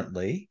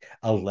 apparently,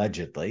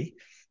 allegedly,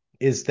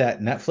 is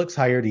that Netflix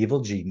hired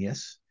Evil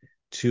Genius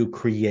to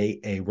create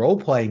a role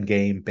playing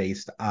game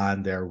based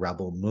on their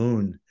Rebel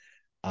Moon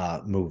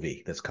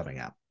movie that's coming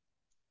out.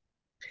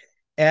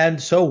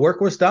 And so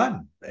work was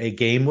done. A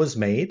game was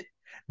made.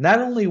 Not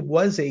only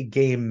was a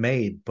game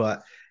made,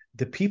 but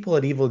the people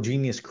at Evil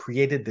Genius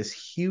created this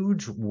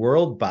huge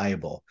world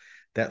Bible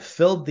that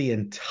filled the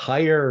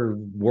entire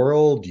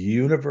world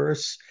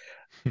universe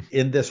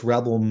in this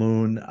Rebel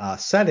Moon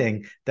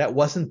setting that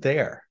wasn't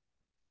there.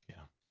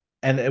 Yeah,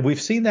 And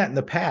we've seen that in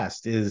the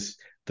past is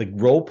the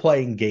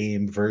role-playing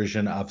game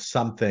version of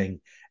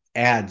something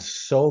adds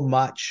so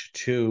much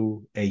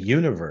to a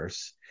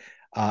universe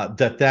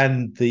that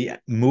then the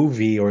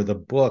movie or the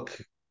book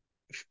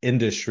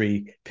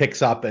industry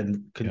picks up and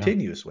yeah.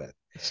 continues with.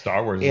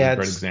 Star Wars is a And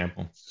great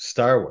example.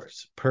 Star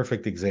Wars,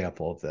 perfect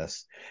example of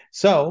this.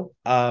 So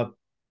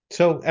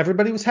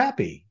everybody was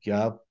happy.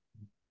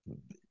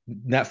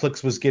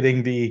 Netflix was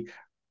getting the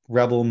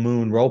Rebel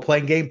Moon role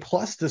playing game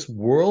plus this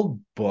world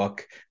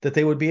book that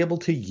they would be able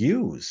to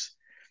use.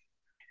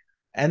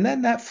 And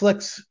then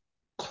Netflix,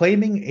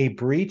 claiming a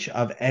breach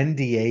of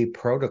NDA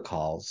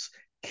protocols,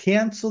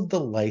 canceled the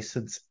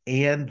license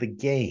and the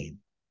game,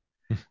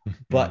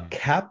 but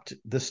kept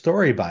the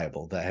story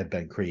Bible that had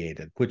been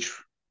created, which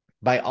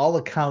by all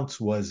accounts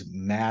was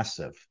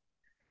massive.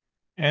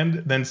 And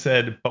then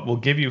said, "But we'll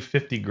give you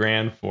 50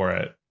 grand for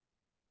it,"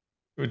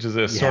 which is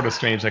a sort Yeah. of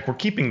strange. Like, we're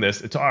keeping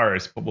this; it's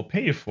ours, but we'll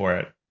pay you for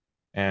it.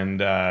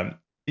 And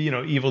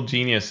Evil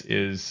Genius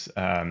is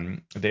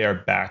they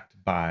are backed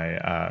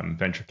by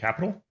venture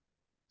capital.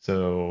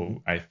 So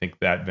Mhm. I think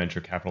that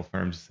venture capital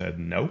firm said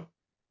no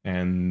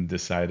and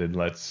decided,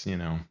 let's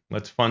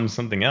fund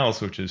something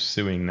else, which is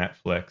suing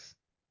Netflix,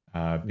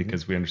 Mhm.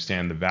 because we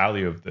understand the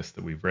value of this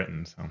that we've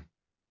written. So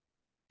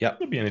Yep.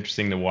 it'll be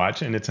interesting to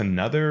watch, and it's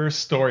another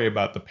story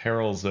about the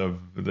perils of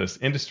this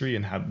industry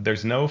and how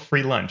there's no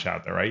free lunch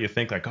out there, right? You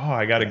think like, oh,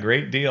 I got a Yeah.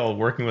 great deal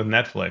working with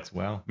Netflix.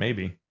 Well,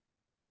 maybe.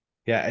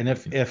 Yeah, and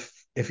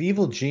if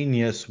Evil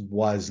Genius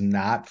was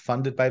not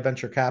funded by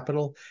venture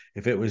capital,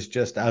 if it was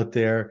just out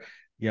there,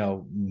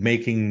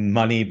 making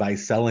money by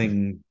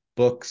selling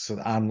books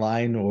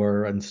online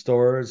or in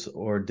stores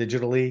or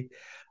digitally,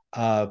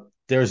 uh,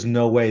 there's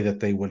no way that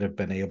they would have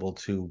been able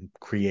to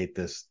create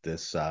this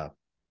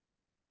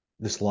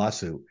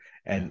lawsuit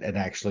Yeah. and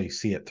actually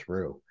see it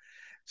through.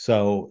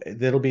 So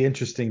it'll be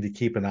interesting to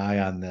keep an eye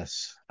on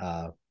this,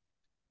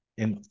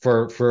 in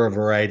for a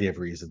variety of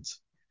reasons.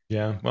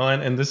 Yeah, well,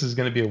 and this is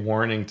going to be a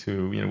warning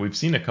to, we've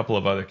seen a couple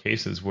of other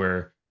cases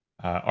where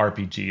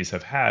RPGs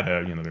have had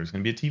there's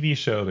going to be a TV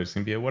show, there's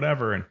going to be a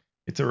whatever, and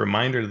it's a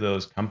reminder to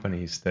those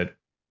companies that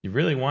you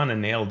really want to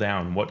nail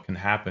down what can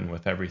happen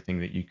with everything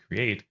that you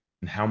create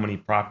and how many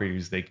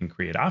properties they can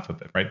create off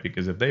of it, right?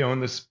 Because if they own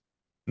this,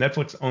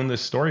 Netflix own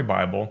this story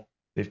Bible,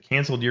 they've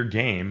canceled your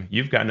game,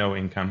 you've got no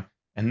income,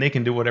 and they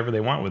can do whatever they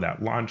want with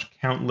that. Launch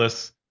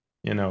countless,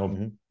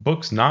 Mhm.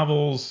 books,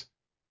 novels,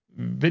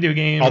 video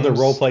Other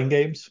role games, playing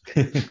games.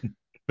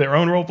 their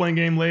own role playing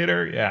game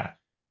later. Yeah.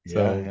 Yeah,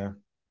 So yeah.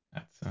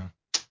 that's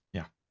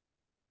yeah.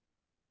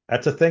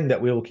 That's a thing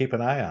that we will keep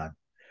an eye on.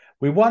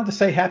 We wanted to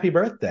say happy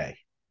birthday,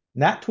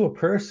 not to a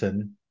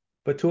person,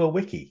 but to a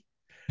wiki.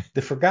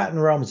 The Forgotten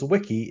Realms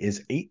Wiki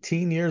is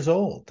 18 years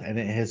old, and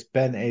it has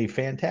been a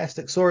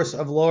fantastic source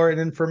of lore and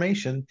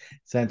information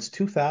since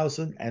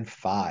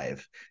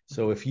 2005.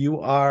 So if you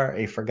are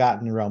a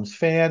Forgotten Realms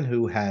fan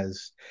who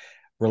has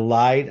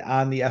relied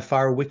on the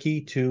FR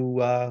Wiki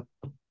to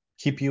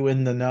keep you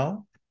in the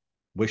know,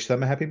 wish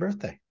them a happy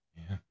birthday.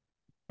 Yeah,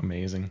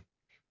 amazing.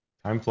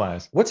 Time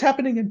flies. What's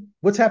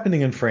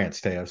happening in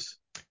France, Teos?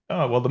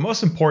 Oh, well, the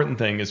most important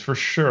thing is for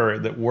sure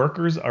that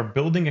workers are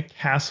building a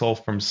castle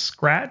from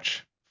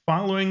scratch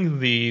following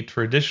the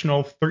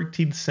traditional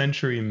 13th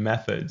century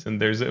methods.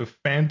 And there's a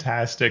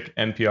fantastic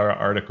NPR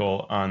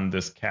article on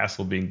this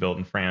castle being built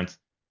in France.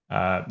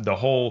 The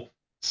whole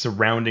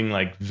surrounding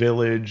like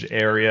village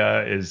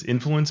area is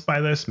influenced by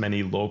this.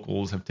 Many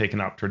locals have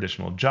taken up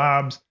traditional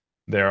jobs.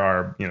 There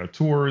are,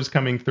 tours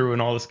coming through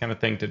and all this kind of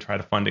thing to try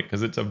to fund it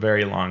because it's a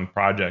very long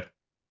project.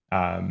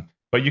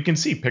 But you can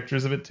see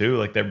pictures of it too,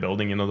 like they're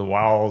building, the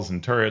walls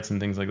and turrets and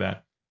things like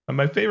that. And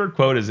my favorite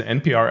quote is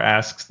NPR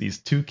asks these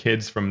two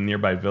kids from a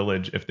nearby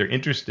village if they're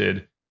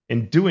interested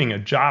in doing a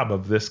job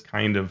of this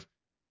kind of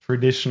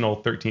traditional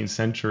 13th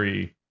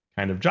century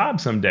kind of job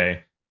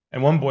someday.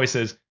 And one boy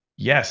says,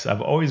 "Yes,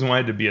 I've always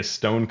wanted to be a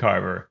stone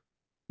carver."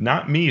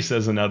 "Not me,"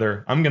 says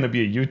another. "I'm going to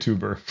be a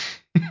YouTuber."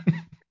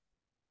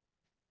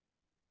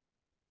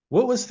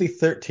 What was the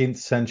 13th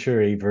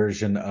century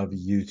version of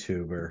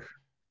YouTuber?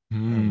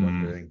 I'm Hmm.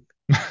 wondering.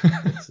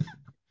 It's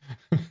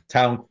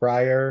town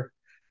crier,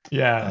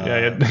 Yeah,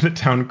 uh, the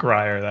town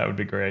crier. That would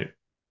be great.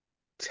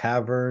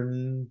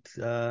 tavern,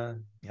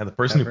 Yeah, the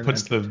person who tavern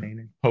puts the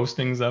entertainer.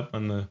 postings up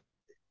on the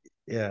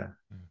Yeah,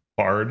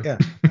 Bard. yeah.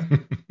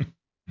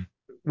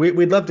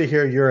 We'd love to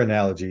hear your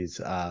analogies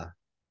uh,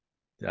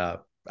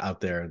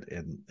 out there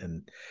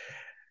in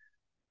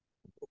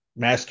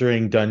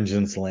mastering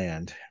Dungeons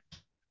land.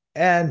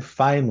 And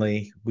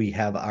finally, we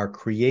have our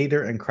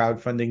creator and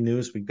crowdfunding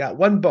news. We've got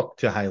one book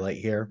to highlight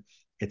here.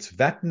 It's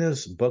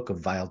Vecna's Book of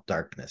Vile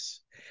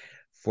Darkness.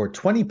 For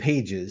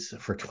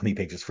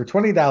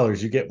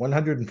 $20, you get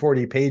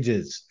 140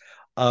 pages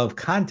of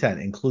content,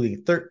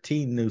 including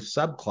 13 new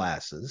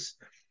subclasses.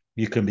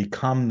 You can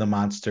become the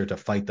monster to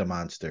fight the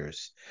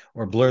monsters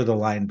or blur the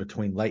line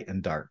between light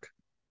and dark.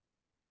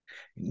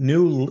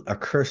 New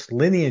accursed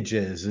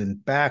lineages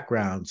and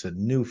backgrounds and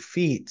new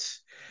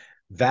feats,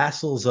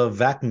 vassals of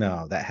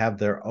Vecna that have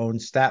their own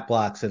stat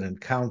blocks and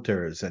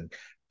encounters, and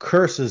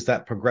curses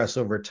that progress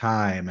over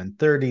time, and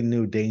 30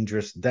 new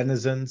dangerous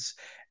denizens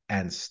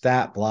and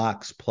stat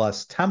blocks,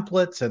 plus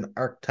templates and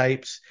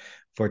archetypes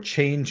for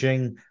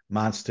changing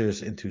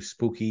monsters into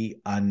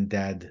spooky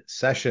undead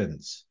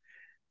sessions.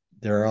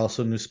 There are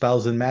also new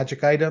spells and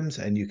magic items,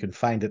 and you can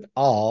find it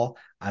all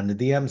on the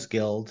DM's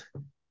Guild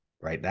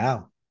right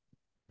now.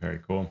 Very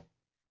cool.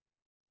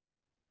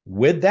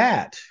 With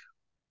that,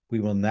 we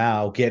will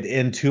now get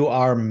into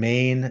our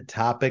main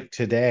topic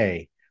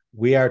today.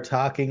 We are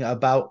talking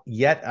about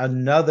yet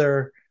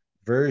another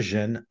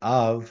version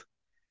of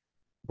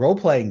role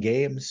playing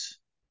games,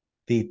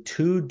 the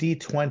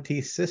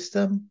 2D20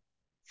 system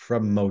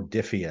from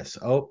Modiphius.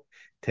 Oh,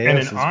 And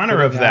in Teos is honor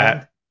putting of on.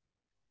 that,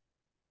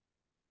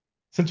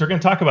 since we're going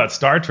to talk about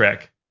Star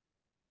Trek,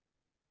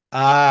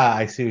 Ah,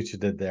 I see what you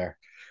did there.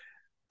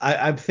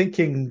 I'm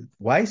thinking,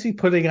 why is he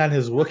putting on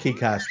his Wookiee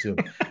costume?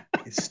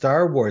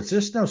 Star Wars.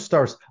 There's no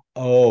stars.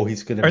 Oh,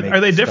 he's going to are make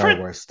they the Star different?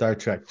 Wars, Star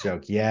Trek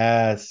joke.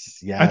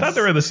 Yes, I thought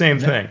they yes. were the same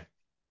No, thing.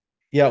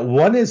 yeah,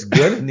 one is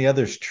good and the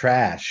other's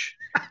trash.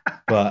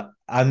 But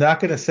I'm not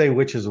going to say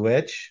which is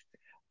which,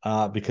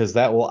 because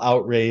that will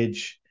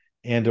outrage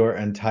and or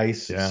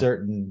entice Yeah.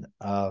 certain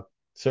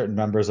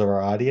members of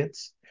our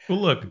audience. Well,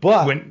 look,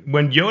 But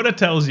when Yoda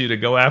tells you to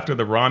go after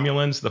the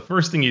Romulans, the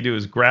first thing you do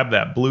is grab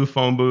that blue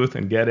phone booth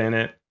and get in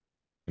it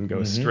and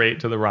go mhm, straight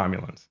to the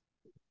Romulans.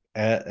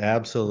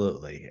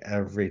 absolutely,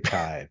 every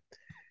time.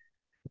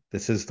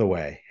 This is the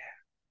way.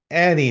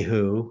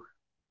 Anywho,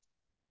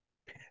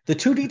 the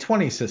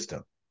 2D20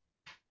 system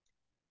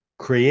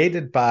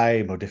created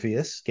by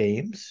Modiphius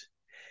Games.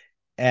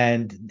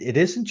 And it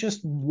isn't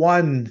just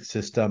one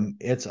system,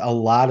 it's a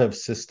lot of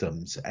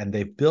systems. And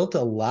they've built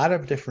a lot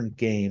of different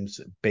games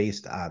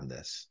based on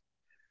this.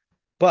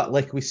 But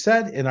like we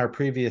said in our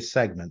previous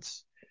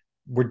segments,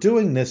 we're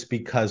doing this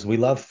because we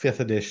love 5th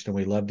edition and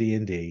we love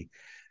D&D,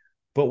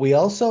 but we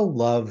also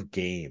love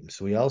games.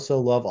 We also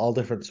love all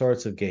different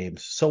sorts of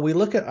games. So we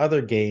look at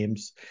other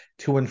games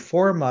to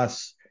inform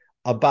us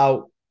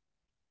about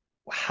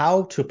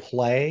how to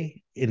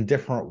play in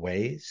different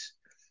ways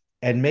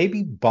and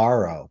maybe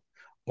borrow,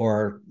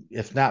 or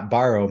if not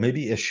borrow,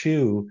 maybe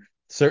eschew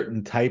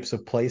certain types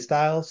of play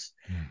styles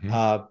Mm-hmm.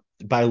 uh,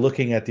 by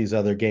looking at these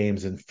other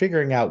games and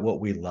figuring out what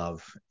we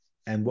love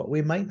and what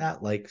we might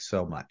not like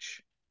so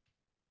much.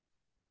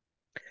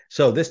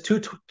 So this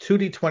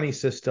 2D20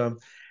 system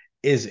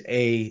is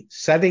a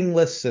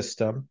settingless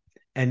system,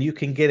 and you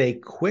can get a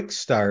quick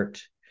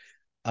start.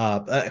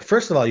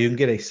 First of all, you can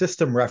get a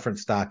system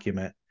reference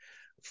document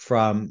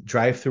from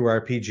Drive Through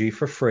RPG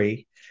for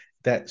free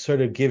that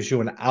sort of gives you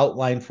an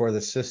outline for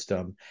the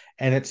system,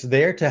 and it's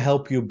there to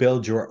help you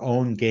build your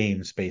own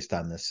games based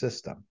on this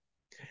system.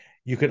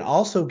 You can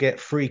also get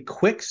free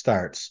quick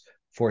starts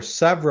for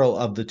several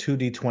of the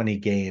 2D20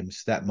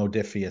 games that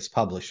Modiphius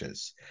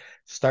publishes: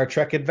 Star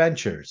Trek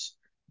Adventures,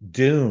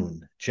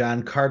 Dune,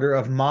 John Carter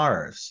of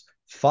Mars,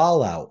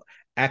 Fallout,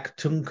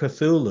 Achtung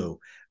Cthulhu,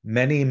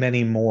 many,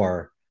 many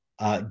more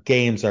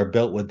games are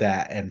built with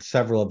that, and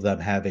several of them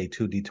have a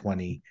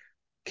 2D20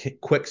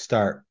 quick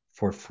start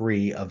for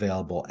free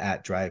available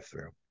at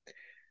drive-through.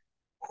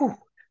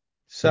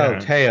 So, Yeah.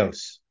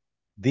 Teos,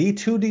 the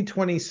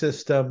 2D20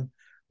 system,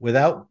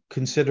 without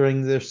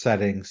considering their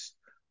settings,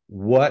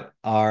 what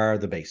are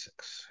the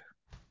basics?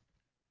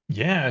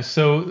 Yeah,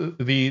 so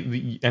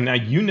the and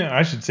now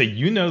I should say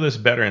you know this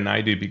better than I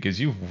do because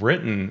you've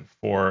written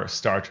for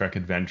Star Trek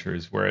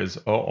Adventures, whereas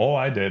all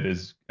I did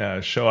is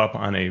show up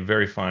on a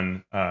very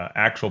fun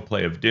actual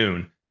play of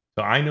Dune.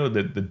 So I know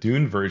the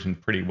Dune version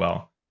pretty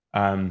well.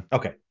 Um,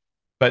 Okay.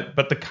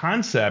 but the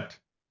concept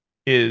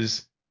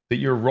is that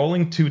you're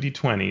rolling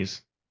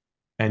 2d20s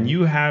and Mhm.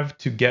 you have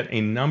to get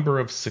a number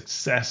of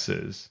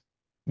successes,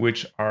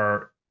 which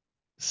are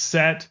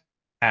set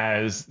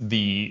as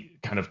the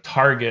kind of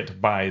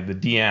target by the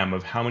DM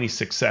of how many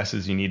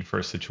successes you need for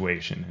a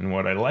situation. And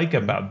what I like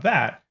Mhm. about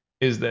that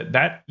is that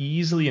that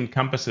easily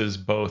encompasses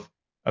both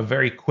a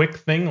very quick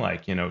thing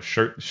like,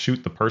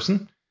 shoot the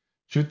person,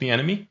 shoot the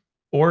enemy,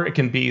 or it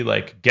can be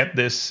like get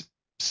this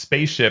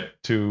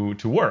spaceship to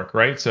work,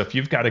 right? So if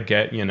you've got to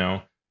get,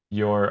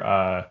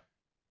 your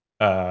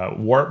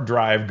warp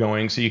drive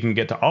going so you can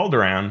get to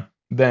Alderaan,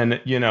 then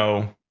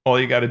all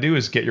you got to do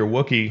is get your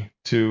Wookiee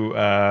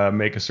to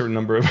make a certain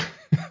number of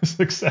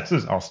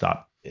successes. I'll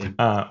stop.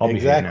 I'll behave now.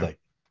 Exactly.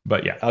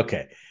 But yeah,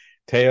 Okay.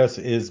 Teos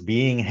is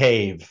being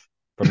Have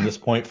from this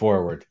point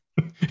forward.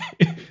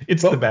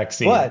 it's the But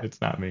vaccine. but It's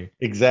not me.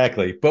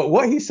 exactly. But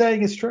what he's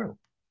saying is true.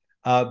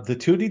 The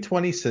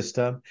 2D20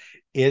 system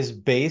is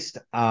based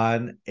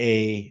on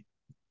the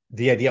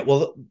idea.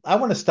 Well, I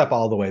want to step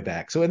all the way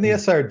back. So in the Mm,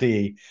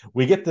 SRD,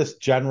 we get this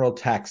general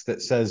text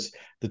that says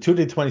the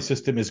 2D20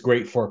 system is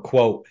great for,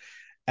 quote,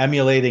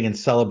 emulating and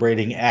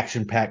celebrating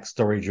action-packed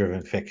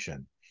story-driven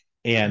fiction,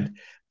 okay. and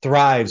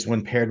thrives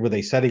when paired with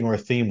a setting or a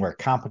theme where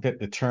competent,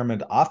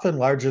 determined, often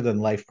larger than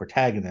life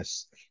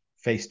protagonists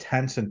face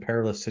tense and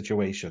perilous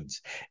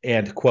situations.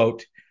 And,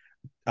 quote,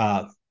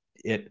 uh,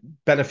 it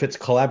benefits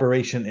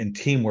collaboration and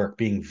teamwork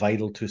being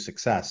vital to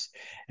success.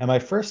 And my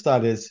first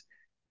thought is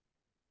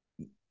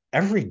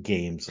every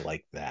game's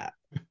like that,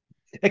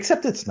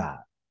 except it's not.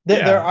 There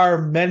Yeah.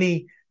 are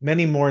many,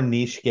 many more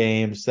niche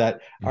games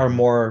that are Hmm.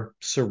 more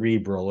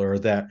cerebral, or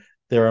that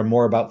there are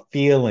more about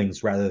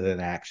feelings rather than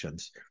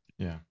actions.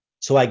 Yeah.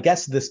 So I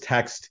guess this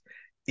text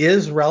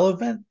is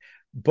relevant,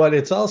 but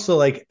it's also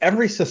like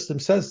every system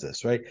says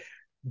this, right?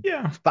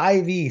 Yeah.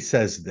 5e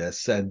says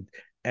this,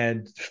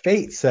 and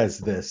Fate says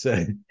this,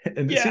 and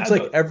it seems Yeah.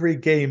 like every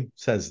game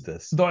says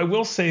this. Though I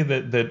will say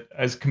that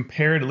as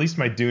compared, at least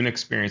my Dune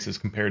experience as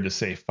compared to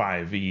say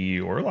 5e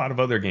or a lot of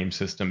other game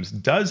systems,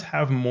 does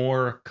have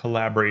more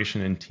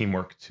collaboration and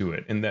teamwork to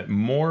it, and that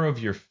more of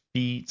your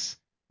feats,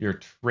 your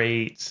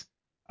traits,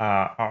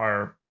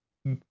 are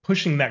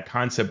pushing that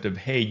concept of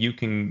hey, you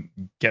can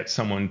get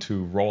someone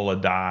to roll a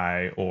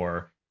die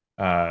or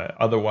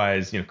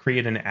otherwise,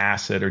 create an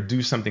asset or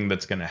do something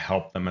that's going to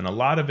help them, and a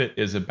lot of it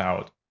is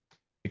about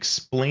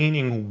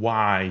explaining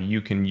why you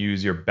can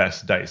use your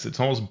best dice. It's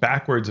almost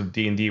backwards of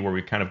D&D where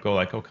we kind of go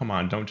like, "Oh, come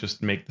on, don't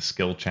just make the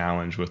skill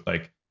challenge with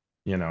like,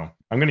 I'm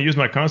going to use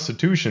my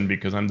constitution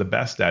because I'm the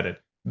best at it."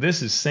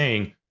 This is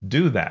saying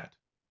do that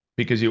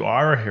because you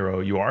are a hero,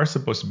 you are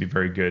supposed to be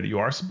very good, you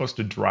are supposed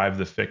to drive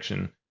the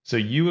fiction. So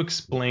you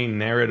explain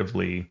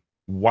narratively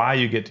why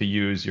you get to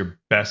use your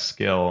best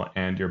skill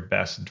and your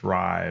best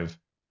drive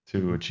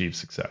to Mhm. achieve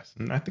success.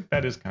 And I think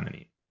that is kind of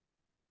neat.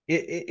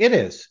 It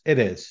is. It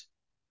is.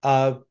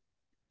 Uh,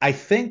 I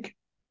think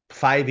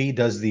 5e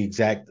does the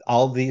exact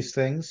all these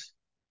things.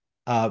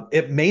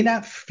 It may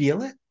not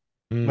feel it,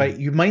 Mm, right?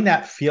 You might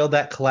not feel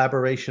that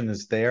collaboration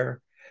is there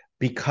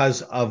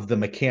because of the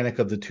mechanic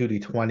of the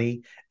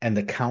 2D20 and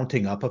the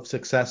counting up of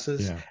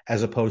successes, yeah,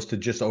 as opposed to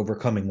just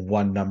overcoming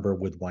one number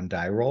with one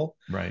die roll.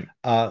 right.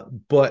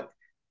 But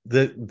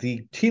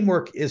the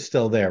teamwork is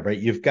still there, right?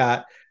 You've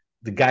got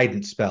the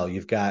guidance spell,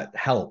 you've got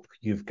help,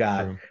 you've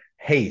got True.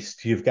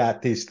 haste, you've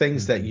got these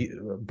things that Hmm.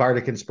 you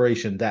bardic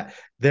inspiration, that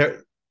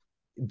there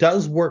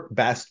does work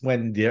best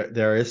when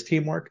there is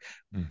teamwork,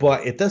 Hmm.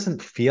 but it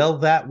doesn't feel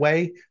that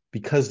way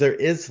because there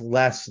is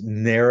less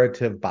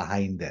narrative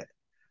behind it.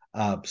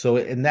 So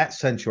in that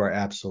sense, you are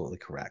absolutely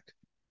correct.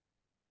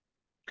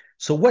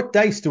 So what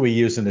dice do we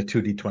use in the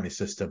 2D20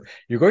 system?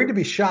 You're going to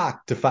be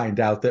shocked to find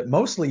out that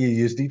mostly you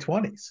use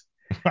D20s.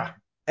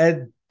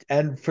 And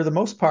and for the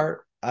most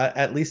part,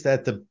 at least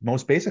at the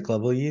most basic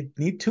level, you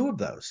need two of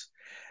those.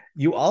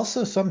 You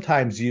also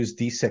sometimes use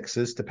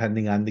D6s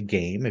depending on the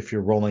game if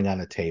you're rolling on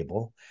a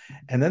table.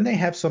 And then they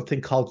have something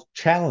called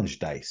challenge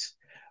dice,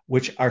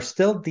 which are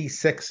still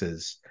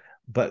D6s,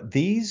 but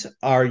these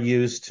are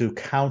used to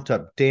count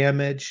up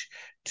damage,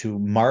 to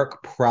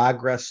mark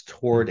progress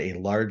toward a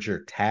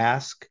larger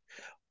task,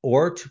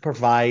 or to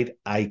provide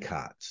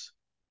icons.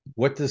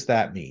 What does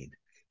that mean?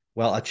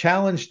 Well, a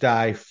challenge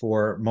die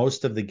for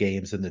most of the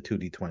games in the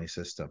 2d20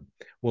 system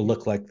will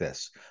look like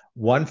this.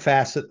 One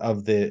facet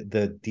of the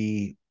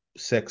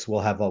D6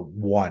 will have a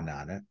 1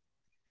 on it.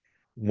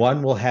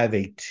 One will have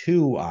a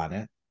 2 on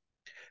it.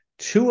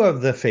 Two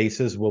of the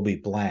faces will be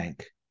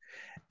blank.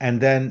 And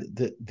then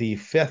the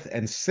fifth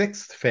and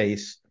sixth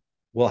face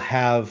will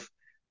have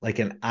like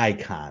an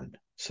icon,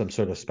 some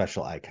sort of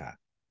special icon.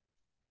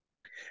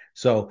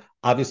 So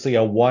obviously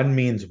a 1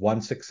 means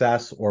 1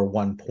 success or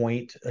 1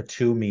 point. A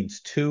 2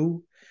 means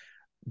 2.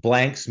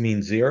 Blanks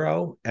mean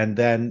 0. And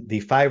then the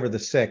 5 or the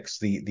 6,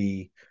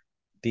 the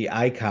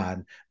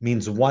icon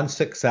means 1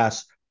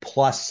 success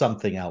plus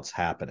something else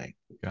happening.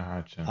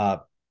 Gotcha. Uh,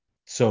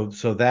 so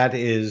that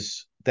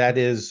is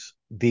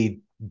the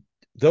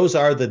those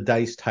are the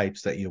dice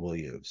types that you will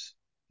use.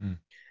 Mm,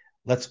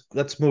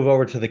 Let's move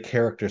over to the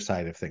character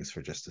side of things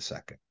for just a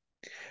second.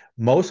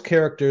 Most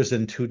characters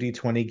in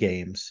 2d20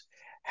 games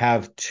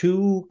have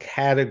two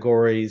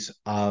categories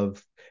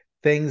of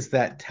things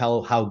that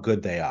tell how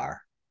good they are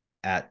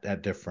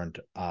at different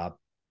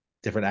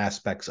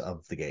aspects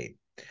of the game.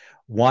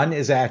 One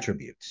is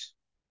attributes,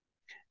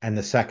 and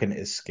the second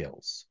is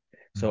skills.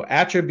 mm, So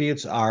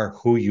attributes are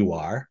who you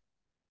are.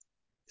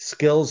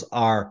 Skills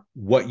are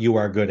what you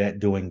are good at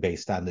doing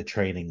based on the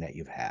training that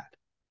you've had.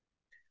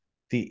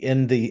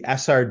 In the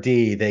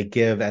SRD, they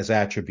give as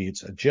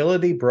attributes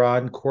agility,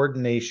 brawn,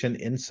 coordination,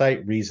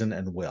 insight, reason,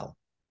 and will.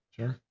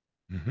 sure.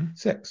 Hmm.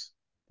 Six.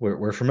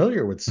 We're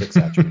familiar with six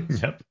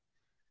attributes. Yep.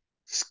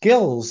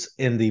 Skills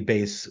in the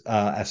base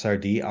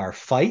SRD are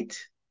fight,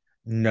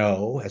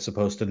 know, as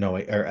opposed to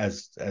knowing, or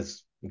as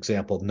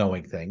example,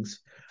 knowing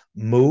things,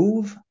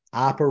 move,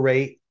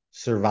 operate,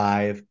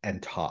 survive,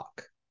 and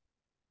talk.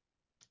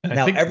 And I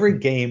Now, think, every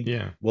game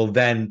yeah. will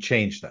then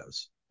change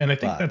those, And I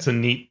think but that's a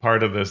neat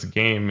part of this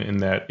game in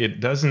that it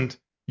doesn't.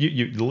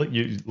 You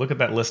look at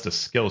that list of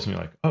skills and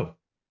you're like, oh,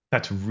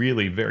 that's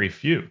really very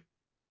few.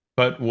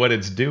 But what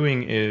it's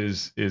doing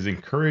is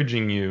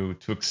encouraging you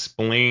to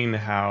explain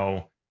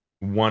how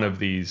one of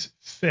these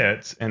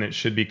fits, and it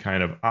should be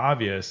kind of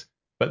obvious,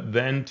 but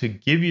then to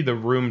give you the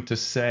room to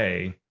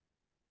say,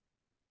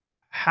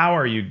 how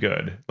are you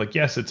good? Like,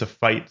 yes, it's a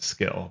fight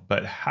skill,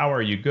 but how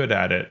are you good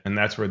at it? And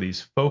that's where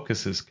these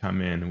focuses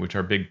come in, which are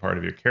a big part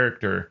of your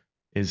character,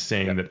 is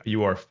saying yep, that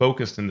you are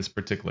focused in this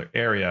particular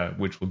area,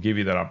 which will give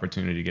you that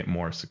opportunity to get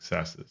more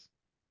successes.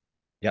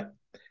 yep.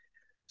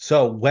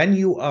 So when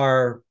you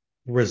are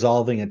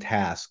resolving a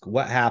task,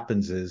 what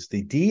happens is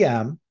the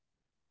DM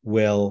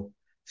will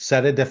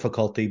set a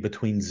difficulty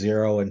between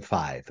 0 and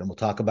 5, and we'll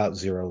talk about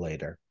 0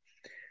 later.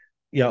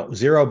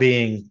 0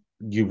 being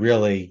you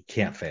really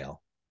can't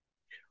fail.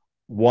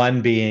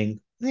 1 being,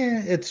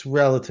 yeah, it's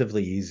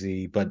relatively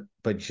easy, but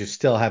you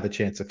still have a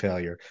chance of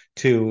failure.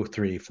 2,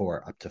 3,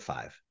 4, up to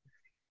 5.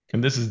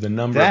 And this is the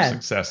number of Then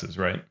successes,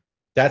 right?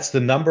 that's the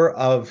number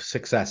of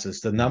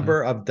successes, the Hmm.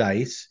 number of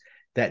dice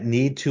that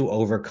need to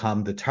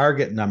overcome the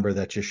target number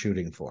that you're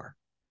shooting for.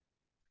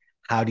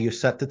 How do you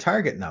set the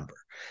target number?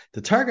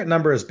 The target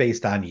number is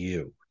based on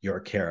you, your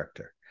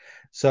character.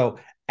 So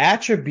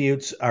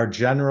attributes are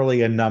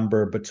generally a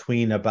number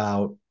between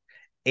about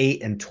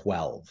 8 and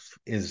 12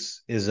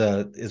 is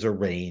a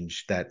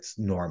range that's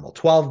normal.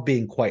 12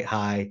 being quite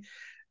high,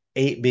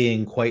 8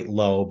 being quite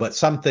low, but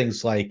some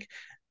things like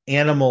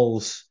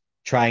animals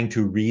trying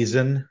to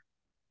reason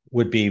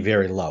would be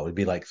very low. It'd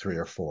be like 3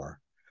 or 4.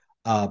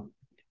 Uh,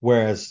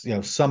 whereas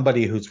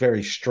somebody who's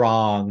very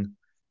strong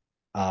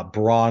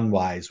brawn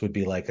wise would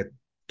be like a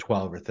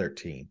 12 or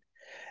 13.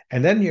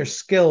 And then your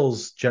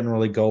skills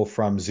generally go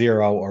from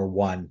 0 or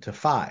 1 to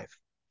 5.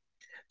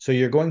 So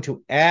you're going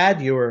to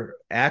add your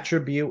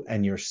attribute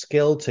and your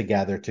skill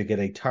together to get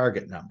a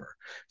target number.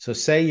 So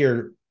say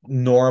you're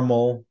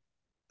normal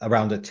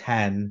around a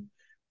 10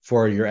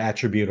 for your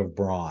attribute of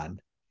brawn,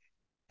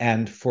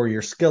 and for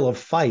your skill of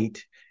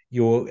fight,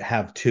 you'll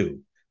have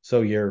 2.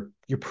 So you're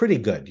pretty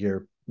good.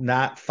 You're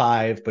not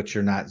 5, but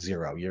you're not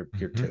 0. You're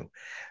Hmm. 2.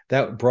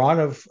 That brawn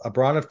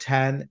of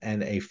 10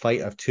 and a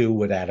fight of 2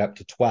 would add up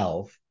to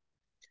 12.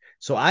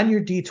 So on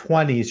your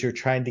D20s, you're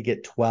trying to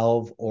get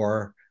 12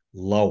 or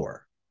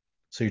lower.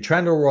 So you're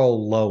trying to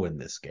roll low in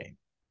this game.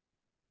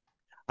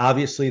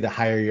 Obviously, the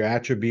higher your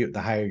attribute,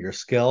 the higher your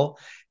skill,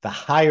 the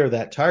higher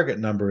that target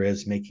number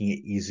is, making it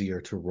easier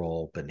to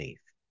roll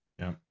beneath.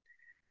 Yeah.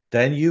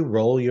 Then you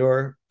roll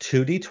your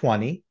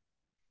 2d20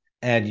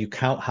 and you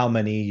count how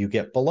many you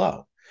get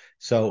below.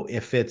 So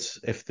if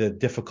the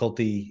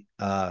difficulty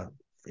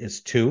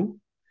is 2,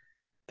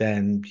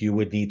 then you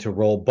would need to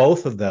roll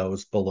both of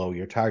those below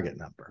your target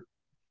number.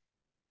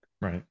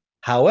 Right.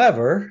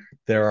 However,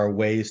 there are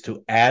ways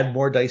to add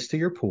more dice to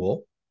your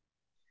pool.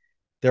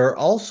 There are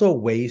also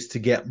ways to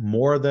get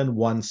more than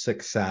one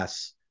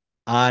success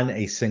on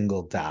a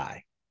single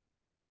die,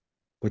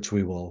 which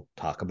we will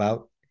talk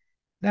about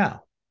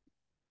now.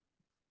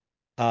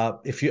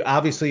 If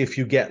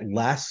you get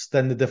less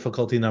than the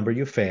difficulty number,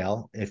 you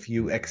fail. If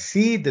you Mhm.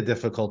 exceed the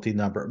difficulty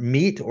number,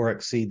 meet or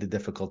exceed the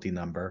difficulty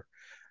number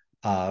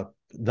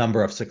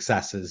of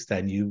successes,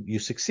 then you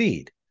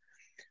succeed.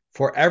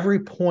 For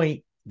every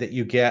point that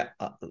you get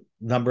a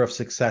number of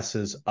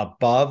successes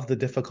above the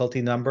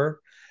difficulty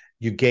number,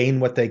 you gain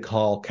what they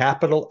call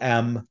capital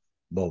M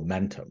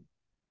momentum.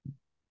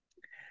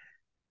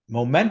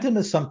 Momentum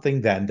is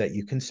something then that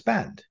you can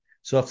spend.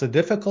 So if the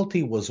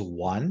difficulty was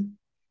 1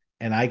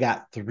 and I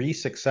got 3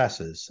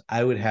 successes,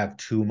 I would have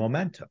 2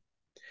 momentum.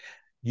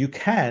 You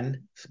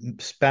can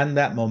spend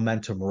that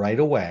momentum right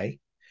away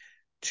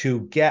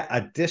to get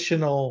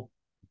additional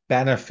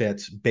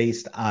benefits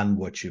based on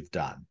what you've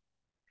done.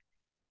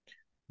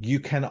 You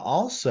can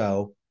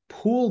also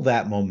pool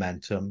that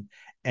momentum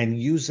and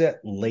use it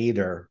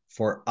later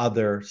for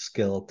other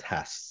skill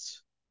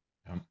tests.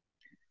 Yeah.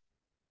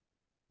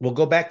 We'll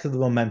go back to the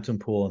momentum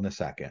pool in a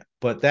second,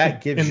 but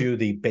that gives And you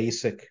the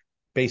basic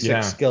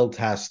yeah, skill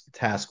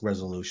task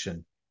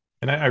resolution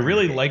and I in the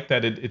really game. like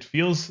that it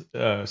feels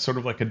sort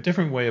of like a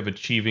different way of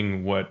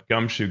achieving what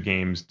gumshoe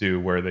games do,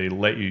 where they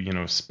let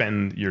you,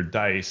 spend your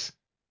dice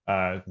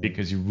Mm-hmm.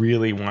 because you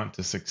really want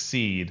to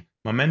succeed.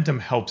 Momentum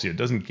helps you. It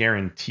doesn't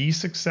guarantee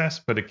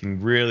success, but it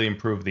can really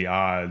improve the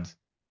odds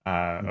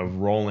Mm-hmm. of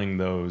rolling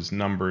those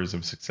numbers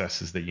of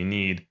successes that you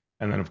need.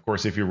 And then, of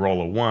course, if you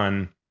roll a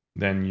 1,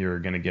 then you're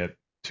going to get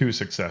 2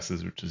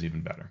 successes, which is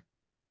even better.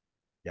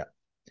 Yeah.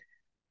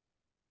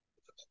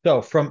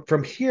 So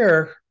from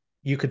here,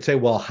 you could say,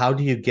 well, how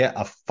do you get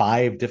a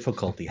 5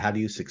 difficulty? How do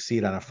you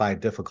succeed on a 5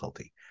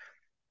 difficulty?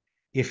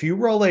 If you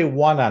roll a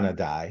 1 on a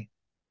die,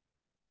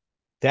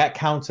 that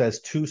counts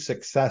as 2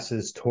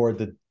 successes toward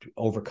the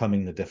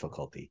overcoming the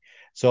difficulty.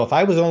 So if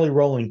I was only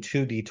rolling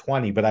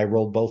 2d20, but I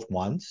rolled both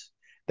ones,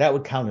 that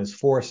would count as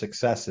 4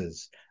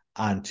 successes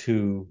on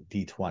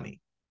 2d20.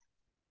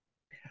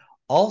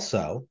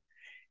 Also,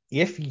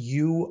 if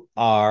you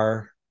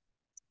are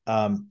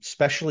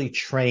specially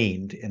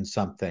trained in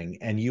something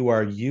and you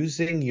are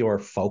using your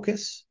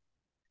focus,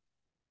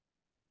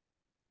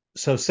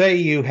 so say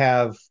you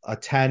have a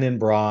 10 in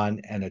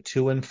brawn and a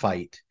 2 in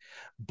fight,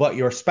 but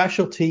your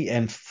specialty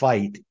in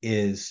fight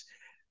is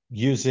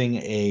using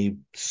a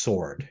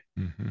sword.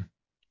 Hmm.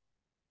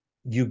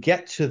 You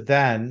get to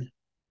then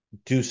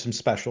do some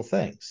special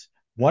things.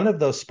 One of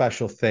those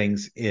special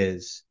things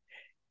is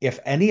if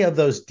any of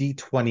those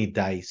d20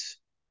 dice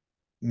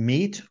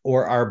meet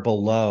or are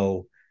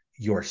below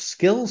your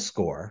skill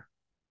score,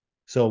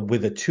 so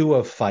with a 2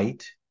 of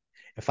fight,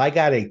 if I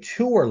got a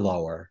 2 or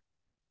lower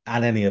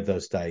on any of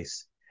those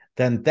dice,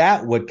 then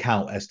that would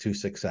count as 2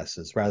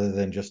 successes rather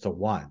than just a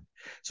 1.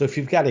 So if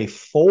you've got a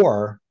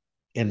 4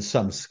 in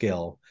some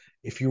skill,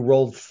 if you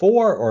rolled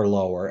 4 or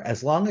lower,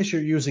 as long as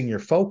you're using your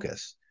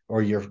focus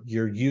or you're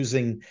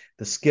using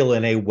the skill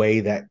in a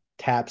way that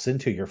taps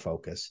into your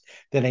focus,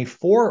 then a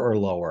 4 or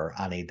lower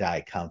on a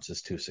die counts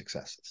as 2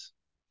 successes.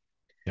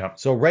 Yep.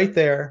 So right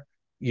there,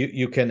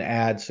 you can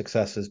add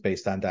successes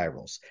based on die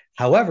rolls.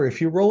 However, if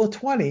you roll a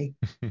 20,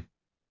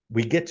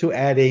 we get to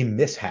add a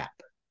mishap.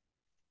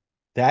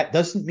 That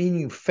doesn't mean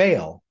you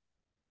fail.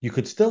 You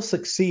could still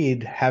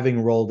succeed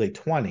having rolled a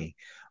 20,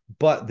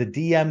 but the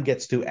DM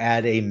gets to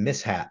add a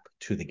mishap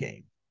to the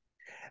game.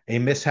 A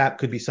mishap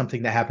could be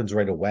something that happens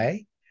right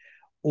away,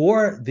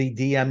 or the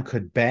DM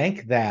could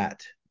bank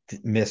that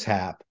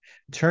mishap,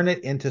 turn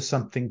it into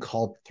something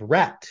called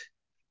threat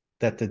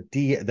that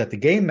the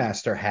game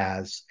master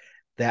has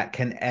that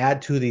can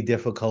add to the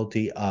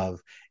difficulty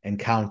of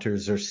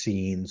encounters or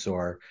scenes,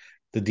 or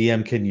the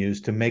DM can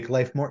use to make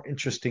life more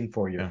interesting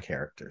for your Yeah.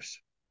 characters.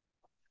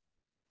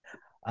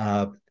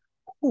 Uh,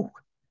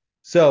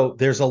 so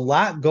there's a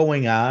lot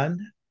going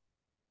on,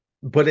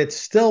 but it's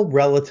still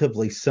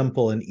relatively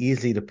simple and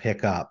easy to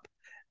pick up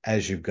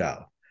as you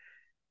go.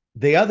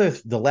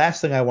 The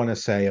last thing I want to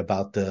say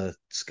about the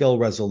skill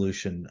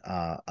resolution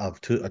a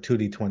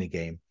 2d20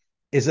 game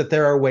is that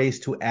there are ways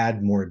to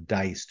add more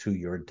dice to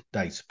your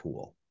dice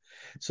pool.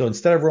 So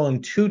instead of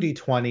rolling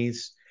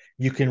 2d20s,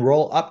 you can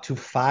roll up to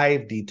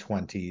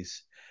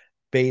 5d20s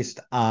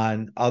based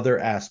on other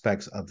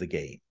aspects of the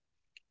game.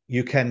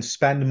 You can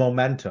spend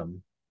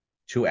momentum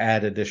to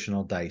add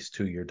additional dice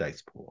to your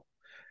dice pool.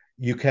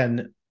 You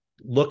can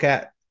look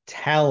at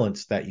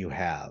talents that you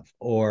have,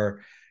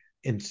 or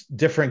in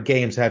different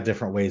games have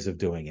different ways of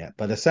doing it.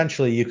 But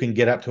essentially, you can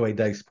get up to a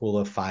dice pool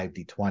of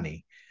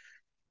 5d20,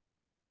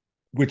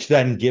 which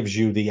then gives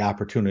you the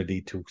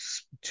opportunity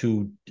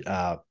to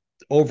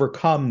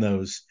overcome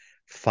those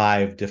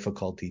 5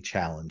 difficulty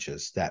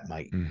challenges that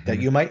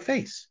Hmm. you might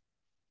face.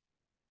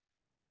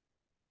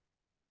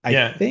 I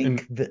Yeah,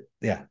 think that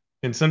yeah.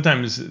 and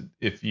sometimes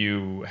if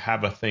you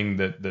have a thing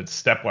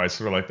that's stepwise,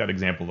 sort of like that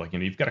example, like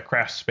you've got a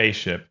crashed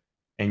spaceship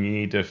and you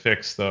need to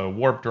fix the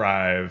warp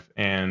drive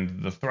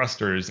and the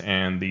thrusters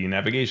and the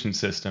navigation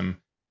system,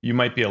 you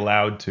might be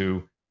allowed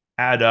to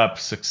add up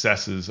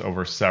successes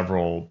over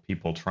several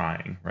people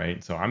trying,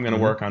 right? So I'm going to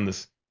Mm-hmm. work on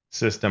this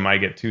system. I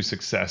get 2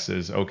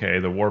 successes. Okay,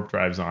 the warp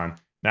drive's on.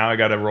 Now I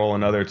got to roll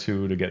another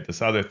 2 to get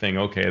this other thing.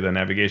 Okay, the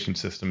navigation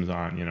system's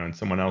on, and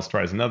someone else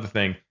tries another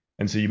thing.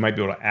 And so you might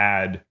be able to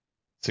add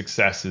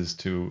successes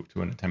to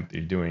an attempt that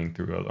you're doing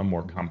through a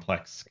more Mm-hmm.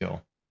 complex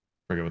skill.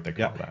 I forget what they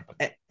Yeah. call that,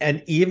 but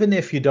And even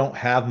if you don't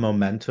have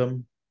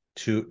momentum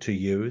to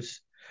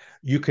use,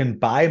 you can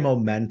buy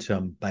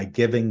momentum by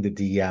giving the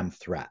DM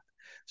threat.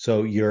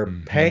 So you're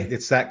Hmm. paying,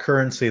 it's that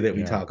currency that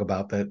we Yeah. talk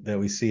about that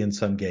we see in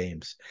some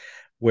games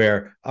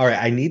where, all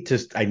right, I need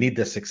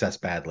this success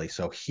badly.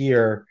 So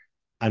here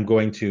I'm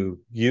going to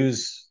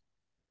use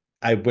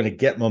I'm going to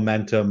get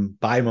momentum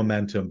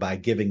by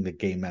giving the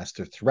game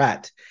master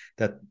threat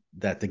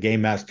that the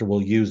game master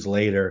will use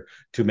later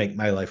to make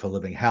my life a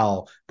living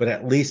hell. But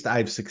at least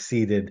I've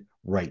succeeded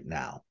right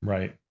now.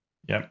 Right.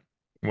 Yep.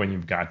 When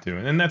you've got to.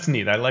 And that's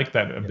neat. I like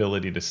that Yep.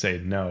 ability to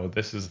say, no,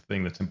 this is the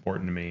thing that's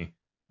important to me.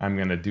 I'm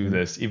going to do Mhm.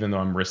 this, even though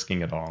I'm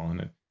risking it all.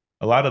 And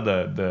a lot of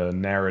the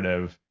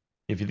narrative,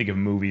 if you think of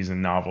movies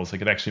and novels,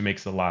 like it actually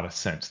makes a lot of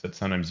sense that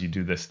sometimes you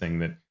do this thing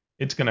that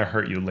it's going to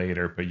hurt you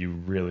later, but you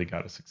really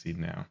got to succeed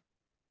now.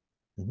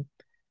 Mhm.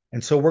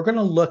 And so we're going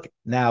to look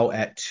now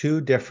at two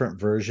different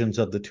versions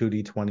of the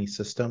 2D20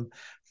 system.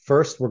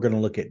 First, we're going to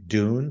look at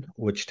Dune,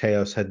 which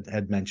Teos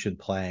had mentioned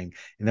playing,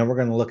 and then we're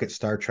going to look at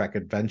Star Trek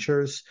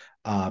Adventures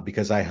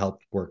because I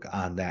helped work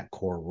on that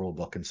core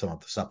rulebook and some of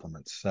the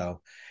supplements.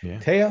 So, Yeah.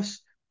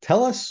 Teos,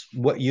 tell us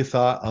what you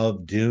thought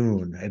of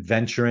Dune,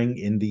 Adventuring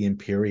in the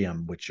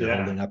Imperium, which you're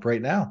Yeah. holding up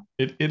right now.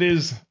 It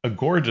is a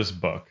gorgeous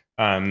book.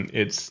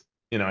 It's,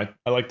 I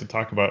like to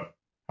talk about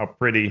how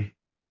pretty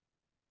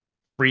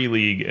Free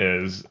League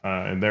is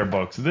in their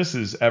books. This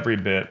is every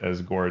bit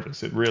as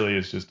gorgeous. It really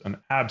is just an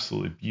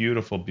absolutely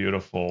beautiful,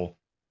 beautiful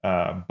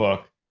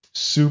book.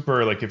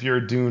 Super, like if you're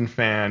a Dune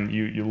fan,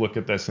 you look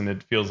at this and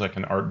it feels like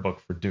an art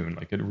book for Dune.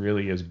 Like it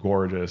really is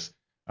gorgeous,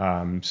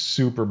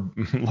 super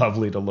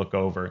lovely to look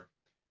over.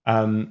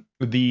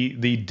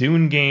 The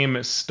Dune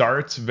game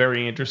starts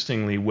very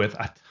interestingly with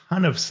a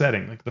ton of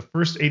setting. Like the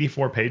first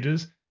 84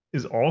 pages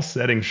is all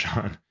setting,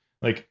 Sean.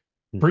 Like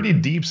Mhm. pretty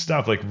deep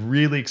stuff, like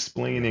really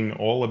explaining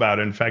all about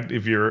it. In fact,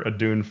 if you're a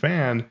Dune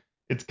fan,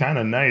 it's kind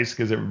of nice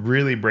because it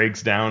really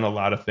breaks down a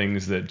lot of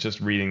things that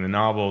just reading the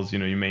novels, you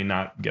may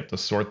not get to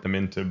sort them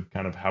into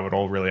kind of how it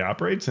all really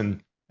operates.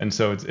 And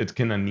so it's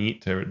kind of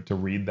neat to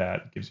read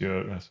that. It gives you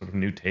a sort of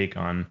new take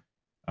on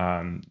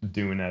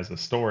Dune as a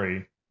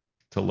story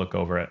to look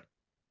over it.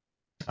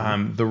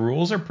 Mhm. The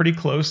rules are pretty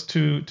close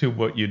to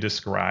what you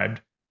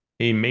described.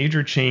 A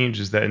major change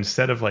is that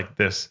instead of like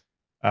this,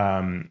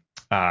 um,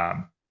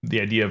 uh, the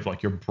idea of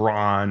like your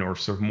brawn or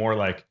sort of more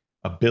like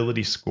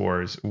ability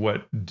scores,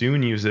 what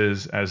Dune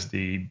uses as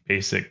the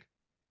basic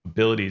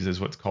abilities is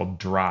what's called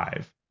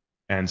drive.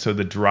 And so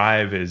the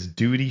drive is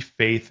duty,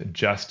 faith,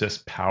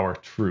 justice, power,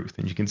 truth.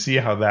 And you can see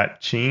how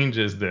that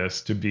changes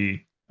this to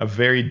be a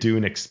very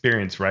Dune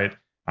experience, right?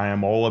 I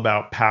am all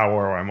about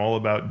power, or I'm all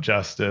about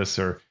justice,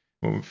 or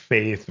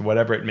faith,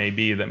 whatever it may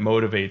be that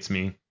motivates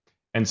me.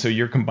 And so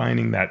you're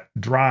combining that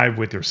drive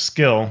with your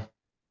skill,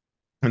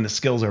 and the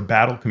skills are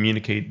battle,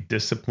 communicate,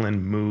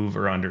 discipline, move,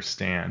 or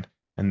understand.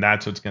 And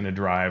that's what's going to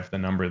drive the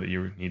number that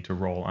you need to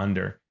roll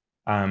under.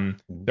 Mhm.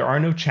 There are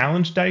no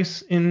challenge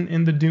dice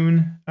in the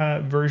Dune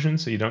version,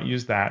 so you don't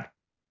use that.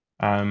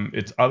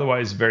 It's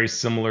otherwise very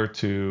similar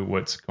to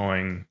what's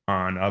going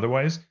on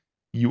otherwise.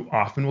 You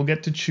often will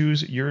get to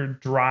choose your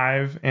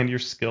drive and your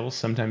skills.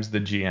 Sometimes the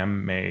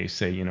GM may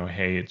say,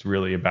 hey, it's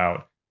really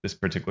about this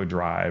particular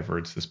drive or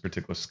it's this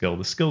particular skill.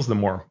 The skill's the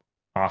more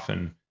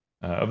often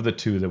of the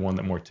two, the one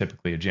that more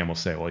typically a GM will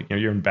say, well,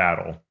 you're in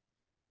battle,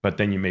 but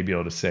then you may be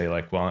able to say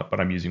like, well, but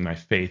I'm using my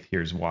faith.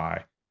 Here's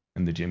why,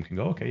 and the GM can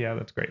go, okay, yeah,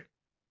 that's great.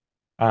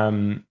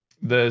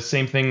 The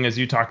same thing as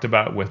you talked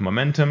about with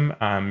momentum,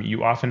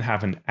 you often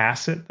have an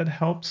asset that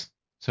helps.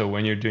 So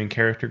when you're doing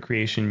character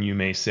creation, you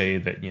may say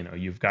that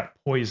you've got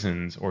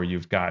poisons or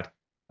you've got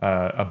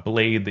a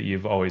blade that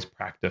you've always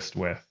practiced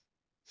with,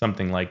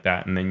 something like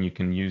that, and then you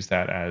can use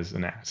that as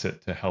an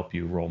asset to help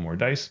you roll more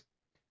dice.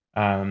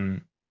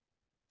 Um,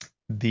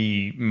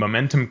 the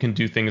momentum can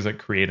do things like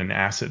create an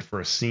asset for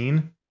a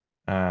scene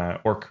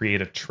or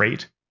create a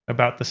trait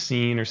about the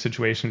scene or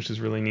situation, which is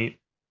really neat.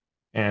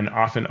 And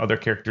often other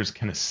characters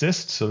can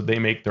assist, so they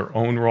make their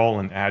own roll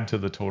and add to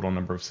the total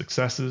number of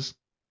successes.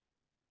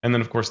 And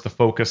then, of course, the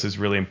focus is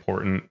really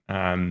important.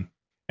 And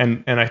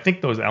I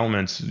think those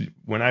elements,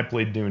 when I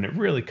played Dune, it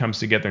really comes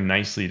together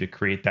nicely to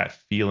create that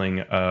feeling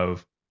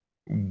of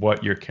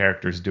what your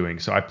character's doing.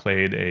 So I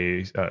played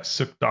a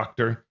Suk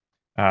doctor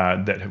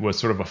that was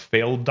sort of a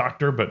failed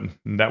doctor, but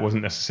that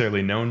wasn't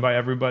necessarily known by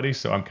everybody.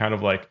 So I'm kind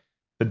of like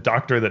the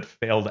doctor that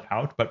failed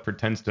out, but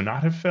pretends to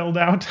not have failed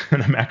out,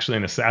 and I'm actually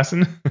an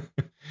assassin.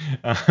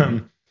 Mhm.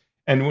 um,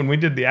 and when we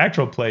did the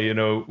actual play,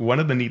 one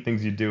of the neat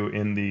things you do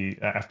in the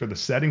after the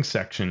setting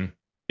section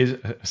is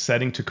a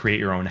setting to create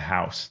your own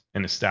house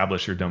and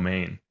establish your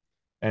domain.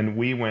 And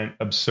we went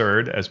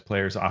absurd, as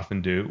players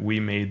often do. We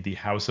made the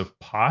House of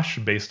Posh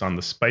based on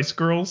the Spice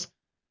Girls.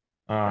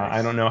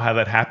 I don't Nice. know how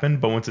that happened,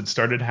 but once it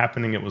started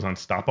happening, it was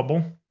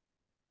unstoppable.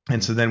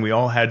 And so Mhm. then we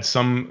all had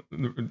some,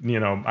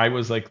 I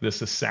was like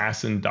this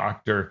assassin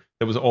doctor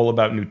that was all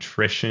about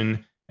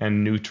nutrition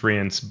and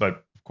nutrients,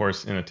 but of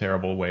course in a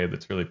terrible way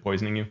that's really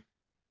poisoning you.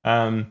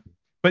 Um,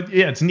 but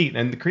yeah, it's neat.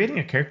 And creating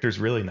a character is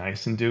really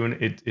nice and doing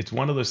it. It's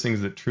one of those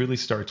things that truly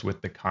starts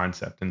with the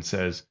concept and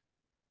says,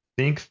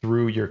 think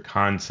through your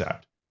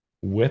concept.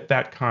 With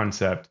that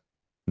concept,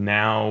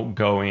 now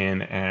go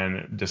in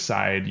and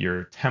decide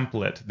your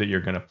template that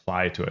you're going to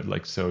apply to it.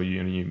 Like, so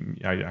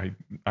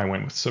I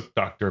went with Sook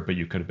Doctor, but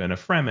you could have been a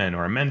Fremen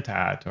or a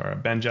Mentat or a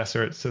Ben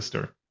Gesserit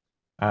sister.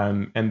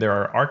 And there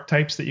are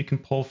archetypes that you can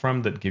pull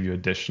from that give you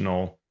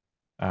additional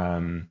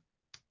um,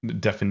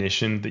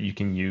 definition that you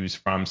can use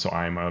from. So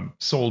I'm a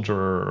soldier,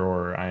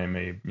 or I am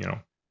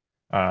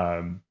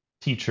a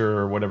teacher,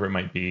 or whatever it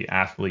might be,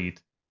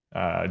 athlete,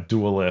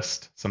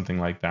 duelist, something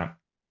like that.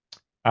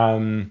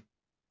 Um,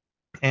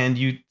 and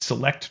you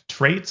select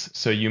traits.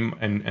 So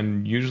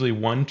and usually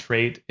one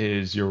trait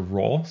is your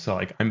role. So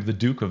like I'm the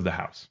Duke of the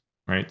house,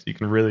 right? So you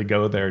can really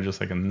go there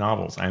just like in the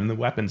novels. I'm the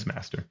weapons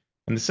master.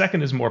 And the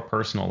second is more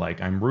personal,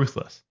 like I'm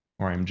ruthless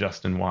or I'm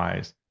just and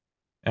wise.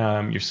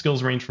 Your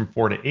skills range from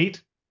 4 to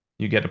 8.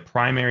 You get a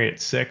primary at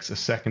 6, a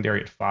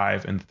secondary at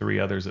 5, and 3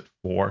 others at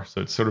 4.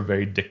 So it's sort of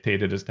very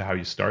dictated as to how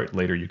you start.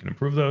 Later, you can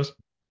improve those.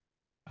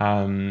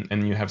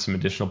 And you have some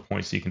additional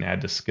points you can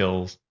add to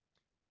skills.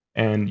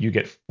 And you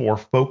get 4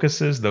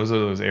 focuses. Those are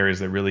those areas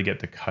that really get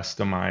to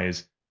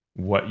customize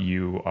what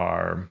you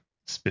are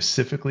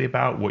specifically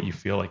about, what you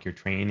feel like your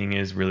training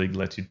is, really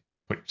lets you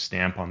put your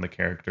stamp on the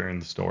character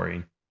and the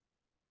story.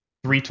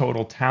 3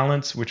 total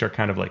talents, which are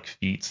kind of like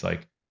feats,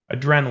 like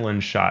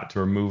adrenaline shot to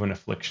remove an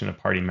affliction a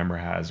party member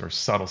has, or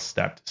subtle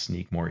step to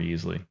sneak more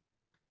easily.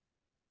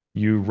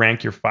 You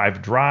rank your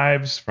 5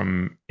 drives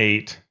from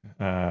 8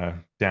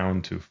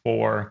 down to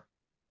 4,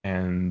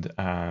 and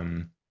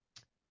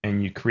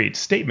you create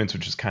statements,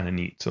 which is kind of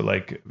neat. So,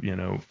 like,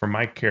 for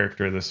my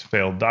character, this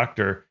failed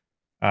doctor,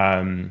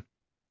 um,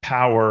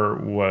 power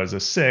was a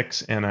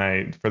 6,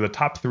 and for the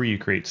top 3, you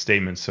create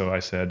statements. So I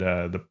said,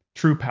 the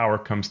true power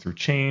comes through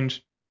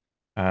change.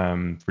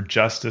 For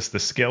justice, the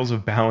scales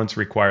of balance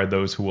require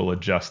those who will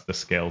adjust the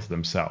scales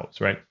themselves,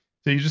 right?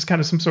 So you just kind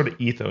of some sort of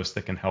ethos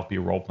that can help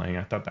you role playing.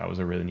 I thought that was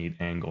a really neat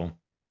angle.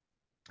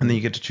 And then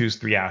you get to choose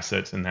 3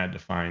 assets, and that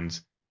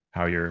defines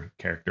how your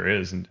character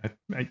is. And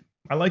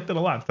I liked it a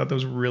lot. I thought that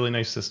was a really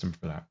nice system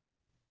for that.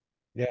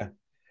 Yeah.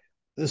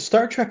 The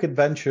Star Trek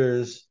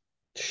Adventures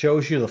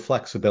shows you the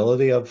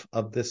flexibility of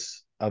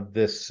this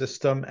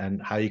system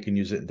and how you can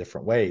use it in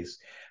different ways.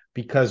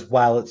 Because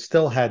while it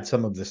still had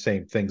some of the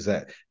same things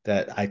that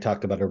I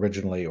talked about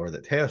originally or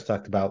that Teos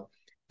talked about,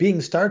 being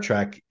Star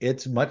Trek,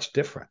 it's much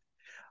different.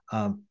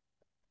 Um,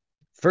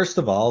 First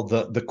of all,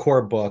 the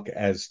core book,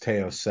 as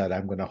Teo said,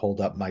 I'm going to hold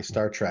up my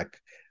Star Trek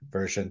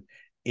version,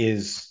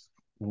 is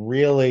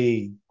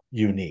really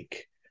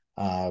unique.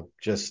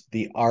 Just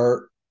the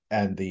art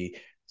and the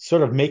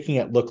sort of making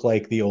it look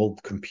like the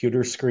old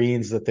computer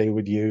screens that they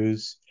would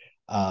use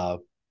uh,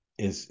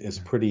 is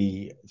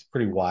pretty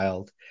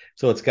wild.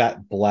 So it's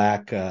got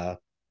black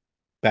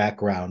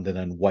background and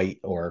then white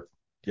or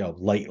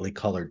lightly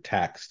colored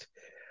text,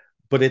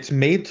 but it's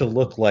made to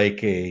look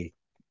like a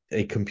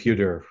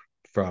computer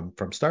from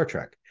Star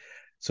Trek.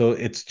 So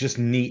it's just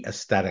neat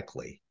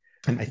aesthetically.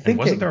 I And think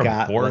wasn't it there a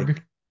got Borg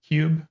like,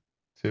 cube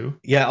too?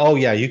 yeah, oh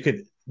yeah, you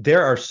could.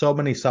 There are so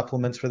many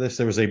supplements for this.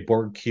 There was a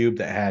Borg cube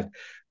that had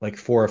like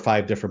 4 or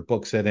 5 different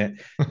books in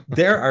it.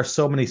 There are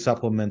so many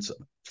supplements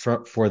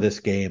for this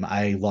game.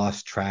 I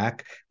lost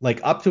track,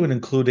 like up to and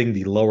including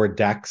the Lower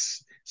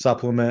Decks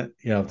supplement,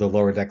 the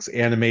Lower Decks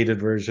animated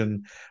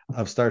version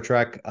of Star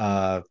Trek.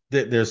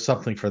 There's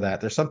something for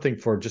that. There's something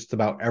for just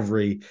about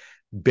every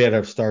bit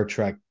of Star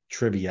Trek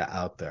trivia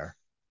out there.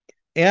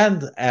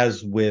 And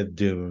as with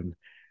Dune,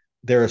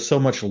 there is so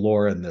much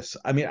lore in this.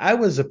 I mean, I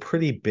was a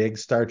pretty big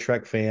Star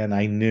Trek fan.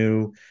 I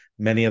knew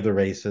many of the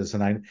races,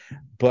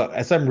 but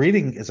as I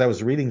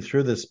was reading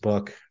through this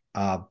book,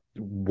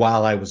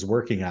 while I was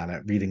working on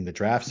it, reading the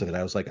drafts of it,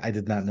 I was like, I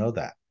did not know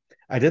that.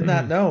 I did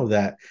not Mm. know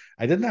that.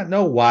 I did not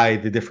know why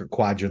the different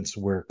quadrants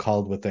were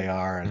called what they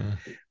are and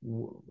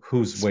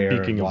who's where and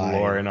Speaking of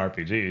lore why. in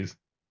RPGs,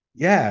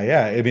 Yeah,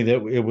 yeah. I mean,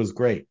 it was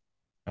great.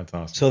 that's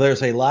awesome. So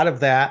there's a lot of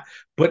that,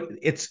 but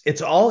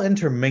it's all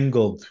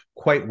intermingled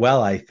quite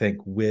well, I think,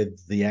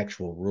 with the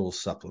actual rules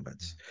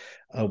supplements,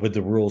 with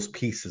the rules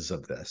pieces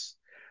of this.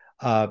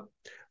 Uh,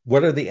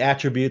 what are the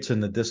attributes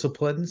and the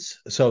disciplines?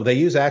 So they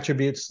use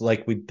attributes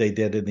like they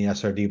did in the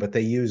SRD, but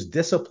they use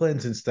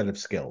disciplines instead of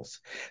skills.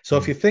 So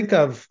if Mm. you think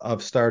of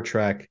Star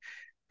Trek,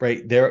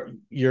 right there,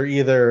 you're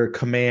either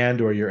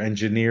command or you're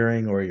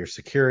engineering or your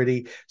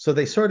security. So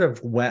they sort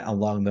of went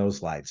along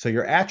those lines. So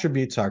your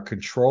attributes are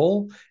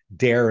control,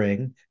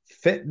 daring,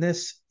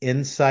 fitness,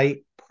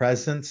 insight,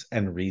 presence,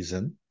 and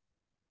reason.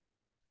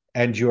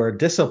 And your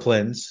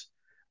disciplines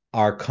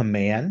are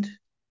command,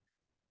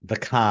 the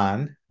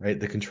con, right?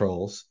 The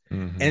controls,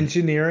 Hmm.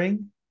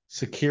 engineering,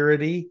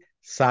 security,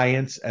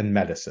 science, and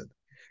medicine.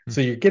 Mm.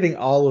 So you're getting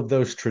all of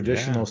those Yeah.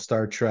 traditional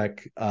Star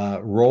Trek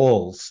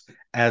roles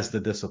as the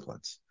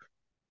disciplines.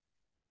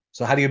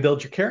 So how do you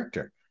build your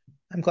character?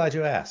 I'm glad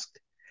you asked.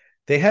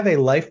 They have a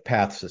life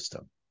path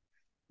system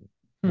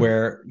Hmm.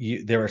 where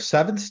there are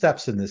 7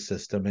 steps in this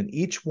system, and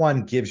each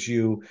one gives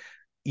you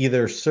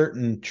either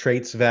certain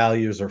traits,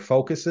 values, or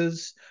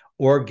focuses,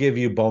 or give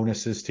you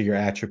bonuses to your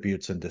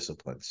attributes and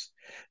disciplines.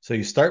 So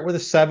you start with a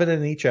 7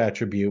 in each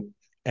attribute,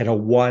 and a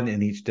 1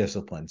 in each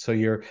discipline. So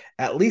you're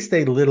at least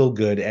a little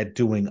good at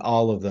doing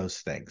all of those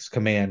things,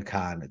 command,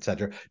 con,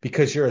 etc.,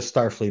 because you're a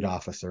Starfleet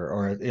officer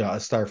or a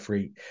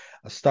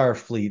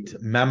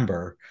Starfleet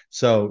member.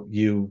 So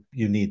you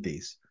need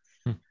these.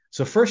 Hmm.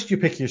 So first you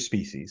pick your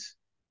species,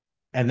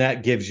 and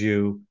that gives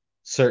you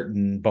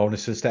certain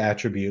bonuses to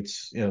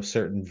attributes,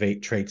 certain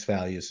traits,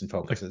 values, and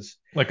Like focuses.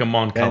 like a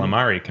Mon Then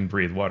Calamari can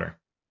breathe water.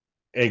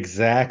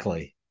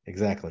 exactly.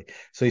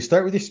 So you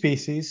start with your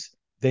species,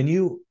 then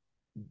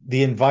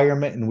the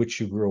environment in which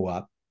you grew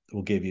up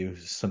will give you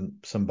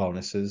some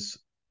bonuses,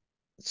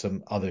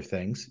 some other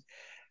things.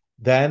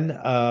 Then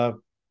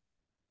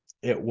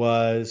it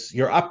was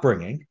your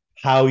upbringing,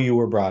 how you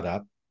were brought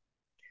up.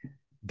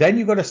 Then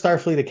you go to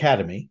Starfleet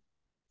Academy.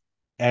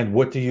 And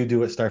what do you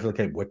do at Starfleet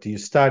Academy? What do you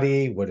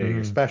study? What are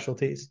your Mm.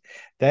 specialties?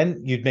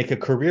 Then you'd make a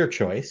career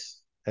choice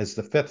as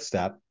the fifth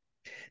step.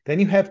 Then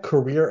you have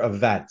career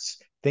events,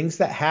 things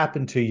that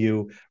happen to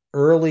you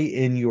early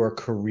in your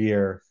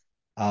career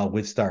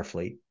with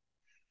Starfleet.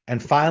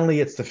 And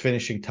finally, it's the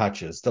finishing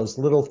touches, those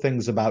little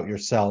things about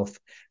yourself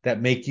that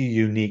make you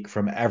unique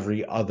from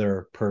every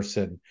other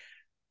person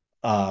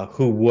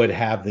who would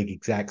have the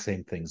exact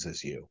same things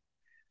as you.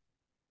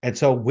 And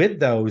so with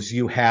those,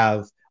 you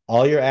have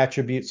all your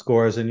attribute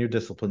scores and your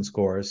discipline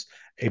scores,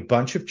 a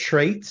bunch of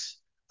traits,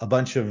 a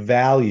bunch of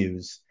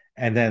values,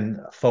 and then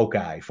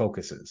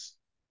focuses,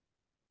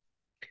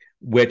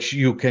 which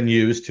you can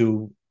use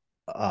to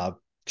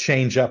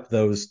change up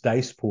those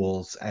dice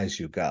pools as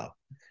you go.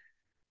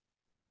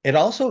 It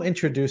also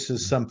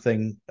introduces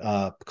something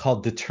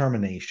called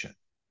determination.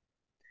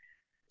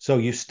 So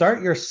you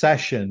start your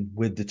session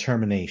with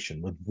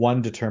determination, with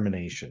one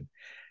determination.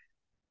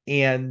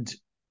 And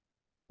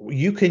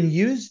you can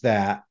use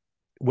that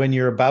when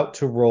you're about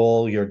to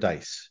roll your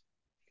dice.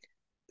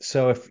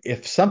 So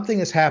if something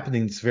is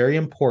happening that's very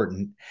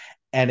important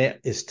and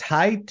it is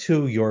tied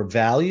to your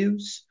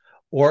values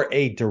or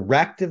a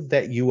directive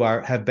that you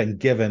have been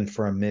given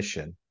for a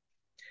mission,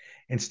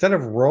 instead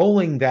of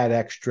rolling that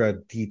extra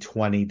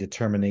d20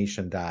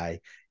 determination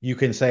die, you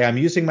can say, I'm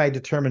using my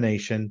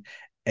determination,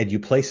 and you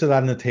place it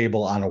on the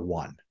table on a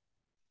 1,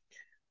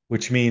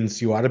 which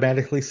means you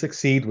automatically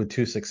succeed with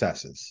 2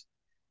 successes.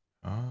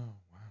 Oh, wow.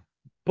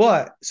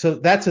 But so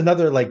that's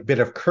another like bit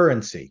of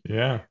currency,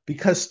 Yeah.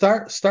 because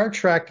Star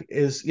Trek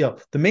is,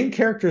 the main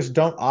characters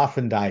don't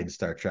often die in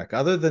Star Trek,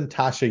 other than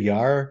Tasha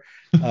Yar.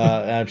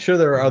 I'm sure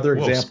there are other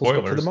Whoa, examples,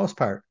 but for the spoilers. most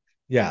part,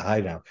 yeah,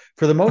 I know.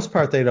 For the most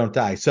part, they don't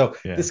die. So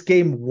Yeah. this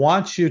game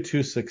wants you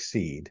to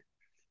succeed,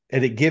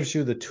 and it gives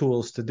you the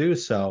tools to do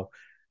so.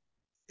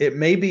 It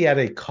may be at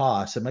a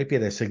cost, it might be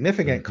at a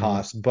significant Hmm.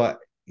 cost, but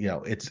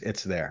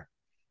it's there.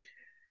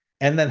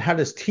 And then how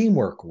does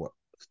teamwork work?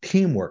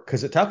 Teamwork,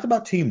 because it talked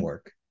about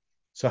teamwork.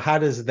 So how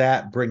does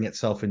that bring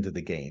itself into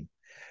the game?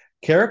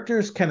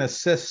 Characters can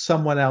assist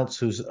someone else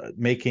who's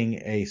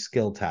making a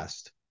skill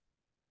test.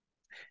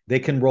 They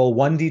can roll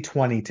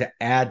 1d20 to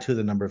add to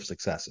the number of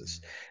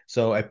successes.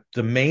 So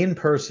the main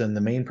person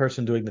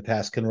doing the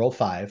task can roll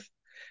 5,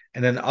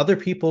 and then other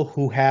people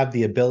who have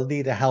the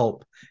ability to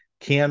help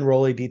can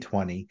roll a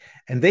d20,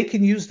 and they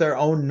can use their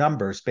own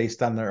numbers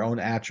based on their own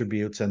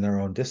attributes and their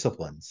own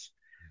disciplines.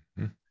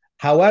 Hmm.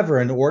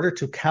 However, in order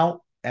to count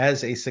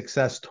as a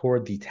success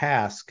toward the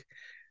task,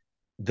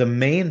 the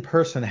main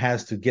person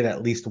has to get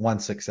at least one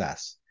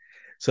success.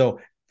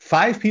 So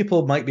 5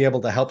 people might be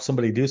able to help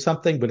somebody do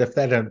something, but if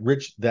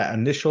that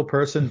initial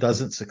person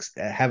doesn't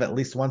have at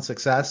least one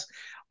success,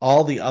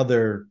 all the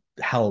other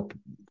help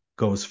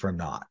goes for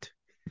naught.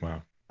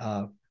 Wow.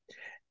 Uh,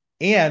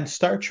 and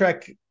Star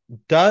Trek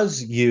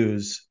does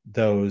use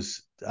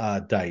those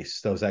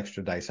dice, those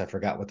extra dice. I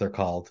forgot what they're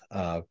called.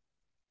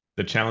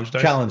 The challenge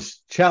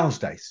dice? Challenge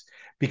dice,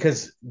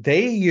 because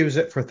they use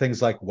it for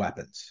things like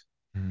weapons.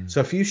 Mm. So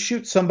if you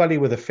shoot somebody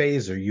with a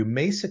phaser, you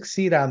may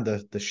succeed on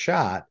the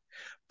shot,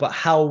 but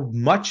how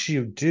much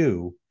you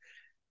do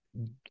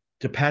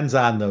depends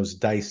on those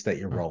dice that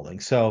you're Oh.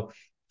 rolling. So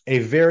a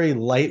very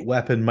light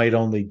weapon might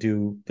only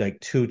do like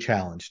 2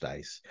 challenge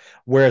dice,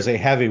 whereas a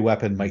heavy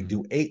weapon might Mm.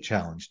 do 8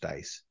 challenge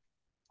dice.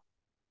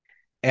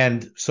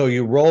 And so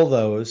you roll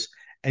those,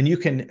 and you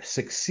can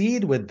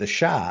succeed with the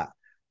shot,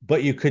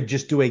 but you could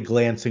just do a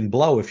glancing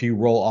blow. If you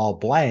roll all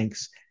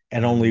blanks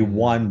and only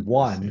one I see.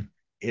 one,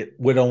 it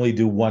would only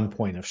do 1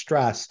 point of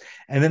stress.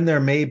 And then there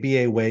may be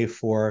a way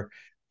for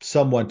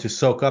someone to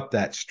soak up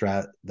that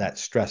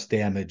stress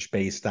damage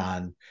based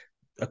on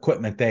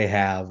equipment they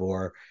have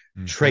or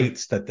Hmm.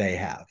 traits that they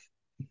have.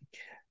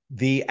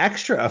 The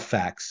extra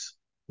effects,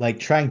 like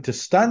trying to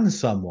stun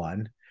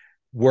someone,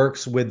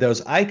 works with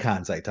those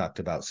icons I talked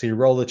about. So you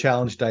roll the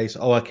challenge dice.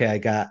 Oh, okay, I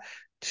got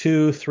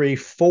 2, 3,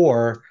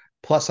 4,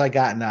 plus I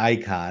got an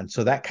icon.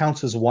 So that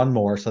counts as one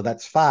more. So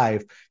that's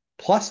 5.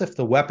 Plus, if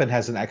the weapon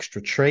has an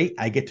extra trait,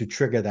 I get to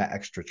trigger that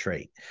extra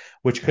trait,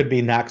 which Okay. could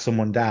be knock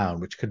someone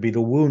down, which could be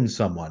to wound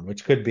someone,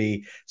 which could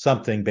be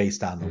something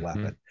based on the Hmm.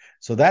 weapon.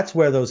 So that's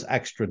where those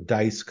extra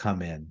dice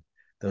come in.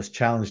 Those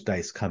challenge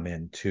dice come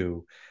in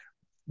to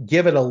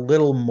give it a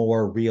little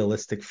more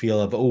realistic feel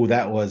of, oh,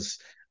 that was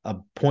a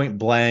point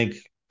blank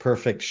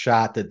perfect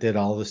shot that did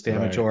all this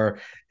damage, Right. or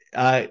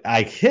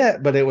I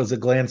hit, but it was a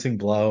glancing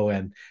blow,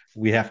 and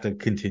we have to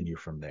continue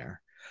from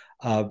there.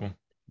 Uh, Cool.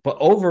 but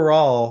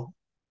overall,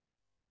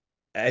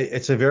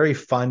 it's a very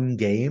fun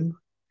game,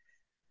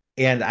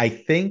 and I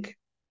think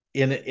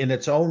in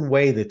its own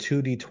way, the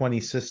 2D20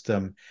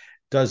 system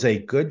does a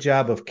good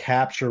job of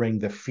capturing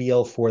the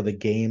feel for the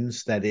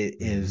games that it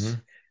is Hmm.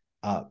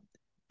 uh,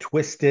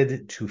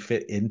 twisted to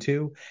fit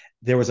into.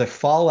 There was a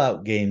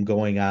Fallout game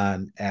going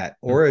on at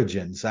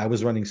Origins. I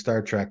was running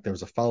Star Trek. There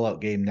was a Fallout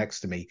game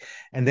next to me,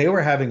 and they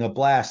were having a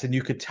blast. And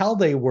you could tell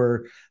they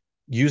were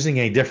using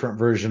a different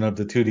version of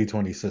the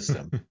 2D20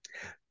 system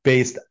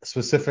based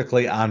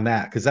specifically on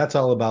that, because that's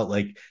all about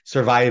like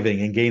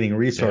surviving and gaining Yeah.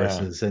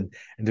 resources and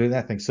doing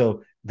that thing.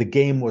 So the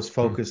game was Hmm.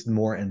 focused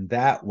more in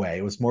that way.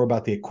 It was more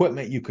about the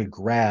equipment you could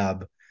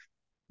grab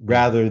Yeah.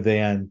 rather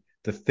than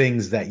the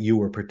things that you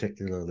were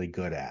particularly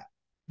good at.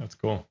 That's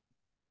cool.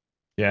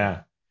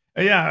 Yeah.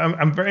 Yeah,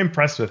 I'm very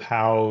impressed with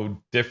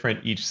how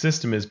different each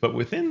system is, but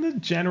within the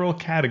general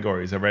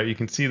categories, all right, you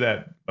can see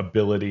that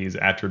abilities,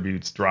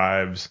 attributes,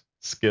 drives,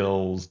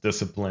 skills,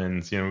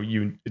 disciplines,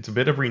 it's a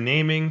bit of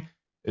renaming,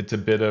 it's a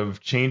bit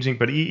of changing,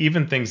 but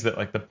even things that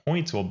like the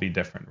points will be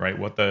different, right?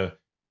 What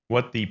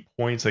the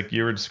points, like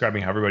you were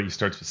describing how everybody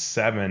starts with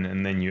 7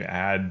 and then you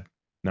add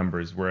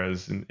numbers,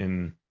 whereas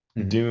in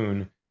Mm-hmm.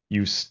 Dune,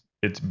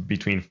 it's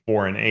between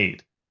 4 and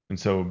 8. And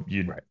so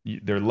Right.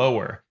 they're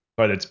lower,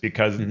 but it's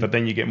because but Mm-hmm.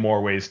 then you get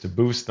more ways to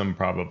boost them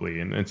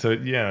probably, and so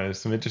yeah, there's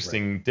some Right.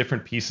 interesting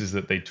different pieces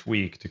that they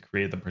tweak to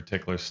create the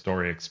particular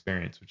story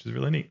experience, which is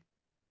really neat.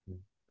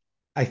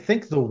 I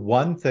think the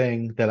one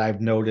thing that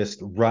I've noticed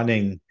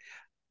running,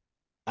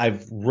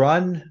 I've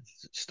run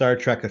Star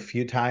Trek a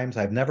few times.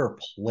 I've never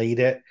played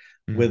it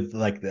Mm, with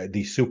like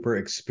the super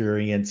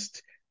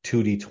experienced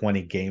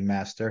 2D20 game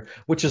master,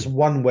 which is mm,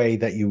 one way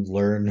that you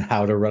learn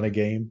how to run a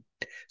game.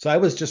 So I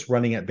was just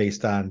running it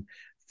based on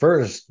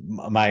first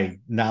my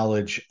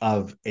knowledge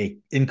of a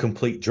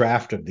incomplete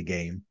draft of the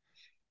game,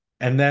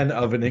 and then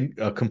of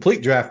a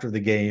complete draft of the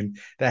game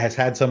that has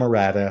had some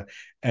errata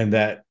and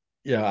that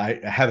I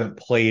haven't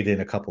played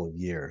in a couple of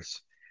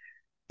years.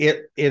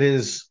 It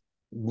is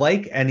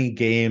like any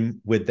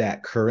game with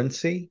that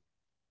currency.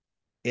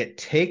 It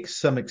takes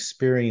some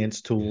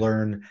experience to yeah.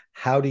 learn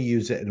how to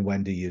use it and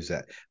when to use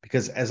it.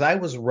 Because as I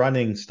was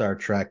running Star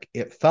Trek,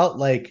 it felt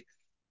like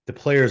the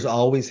players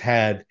always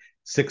had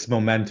 6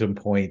 momentum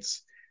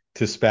points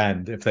to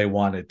spend if they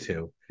wanted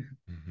to.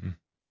 Hmm.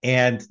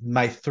 And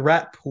my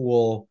threat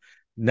pool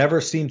never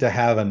seemed to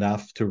have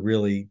enough to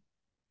really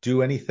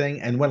do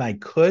anything. And when I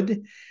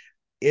could,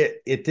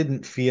 it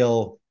didn't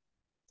feel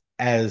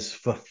as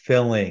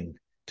fulfilling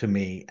to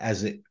me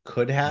as it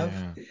could have.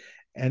 Yeah.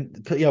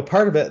 And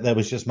part of it that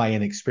was just my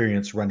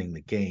inexperience running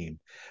the game.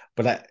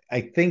 But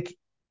I think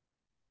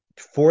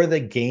for the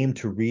game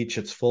to reach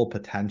its full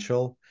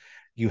potential,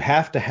 you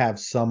have to have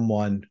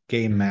someone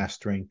game Mm,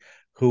 mastering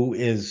who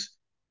is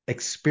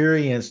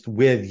experienced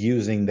with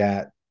using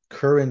that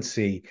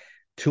currency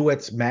to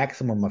its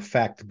maximum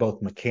effect,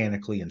 both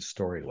mechanically and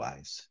story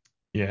wise.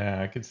 yeah,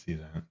 I could see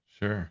that.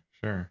 Sure,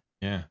 sure.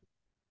 Yeah.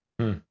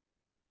 Hmm.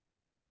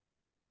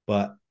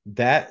 But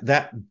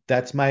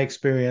that's my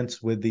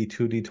experience with the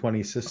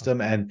 2D20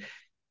 system. Awesome. And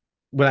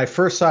when I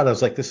first saw it, I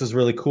was like, this is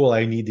really cool.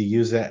 I need to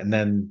use it. And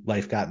then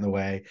life got in the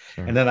way.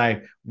 And Sure. then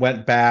I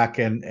went back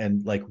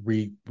and like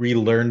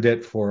relearned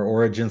it for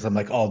Origins. I'm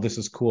like, oh, this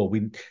is cool.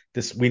 We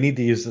need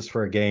to use this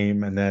for a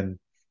game. And then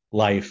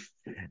life.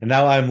 And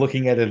now I'm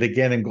looking at it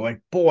again and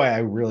going, boy, I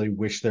really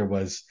wish there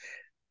was,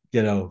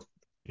 you know,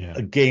 Yeah.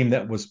 a game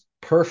that was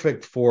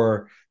perfect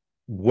for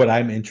what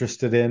I'm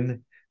interested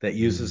in that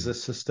uses Mm.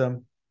 this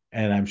system.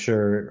 And I'm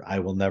sure I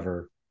will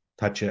never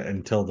touch it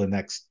until the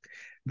next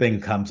thing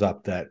comes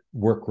up that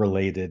work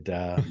related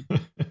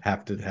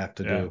have to Yeah.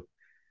 do.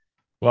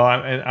 Well,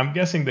 I'm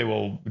guessing they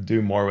will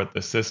do more with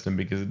the system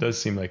because it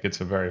does seem like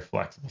it's a very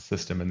flexible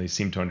system, and they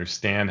seem to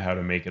understand how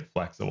to make it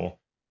flexible.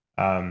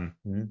 Um,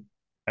 Mhm.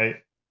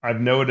 I I've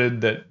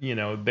noted that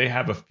they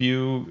have a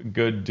few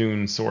good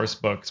Dune source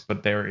books,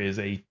 but there is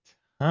a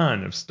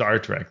ton of Star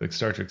Trek. Like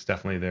Star Trek's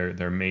definitely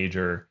their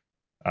major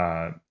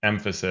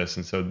emphasis,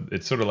 and so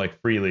it's sort of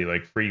like Free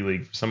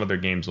League. Some of their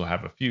games will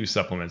have a few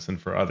supplements, and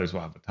for others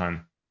will have a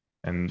ton.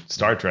 And Yeah,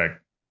 Star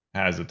Trek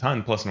has a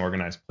ton, plus an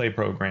organized play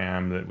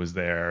program that was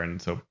there, and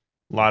so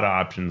a lot of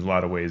options, a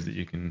lot of ways that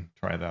you can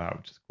try that out,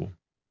 which is cool.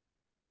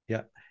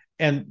 yeah.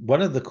 And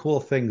one of the cool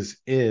things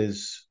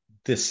is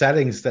the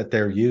settings that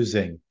they're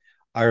using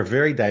are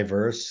very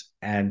diverse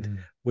and Mm.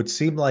 would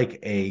seem like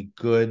a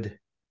good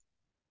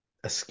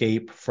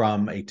escape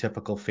from a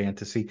typical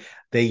fantasy.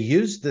 They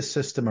used this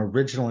system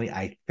originally,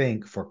 I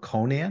think, for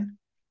Conan,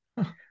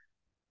 Huh,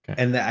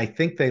 okay. and I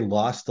think they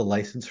lost the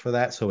license for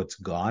that, so it's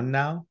gone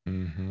now.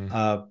 Hmm.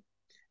 Uh,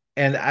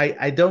 and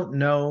I don't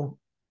know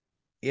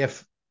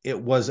if it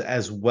was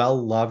as well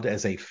loved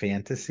as a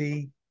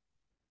fantasy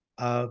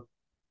uh,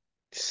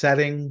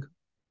 setting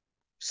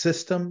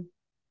system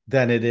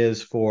than it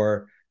is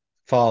for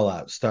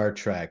Fallout, Star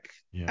Trek.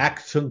 Yeah.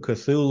 Achtung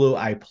Cthulhu,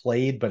 I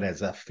played, but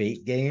as a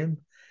Fate game.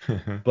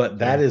 but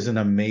that Sure. is an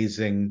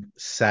amazing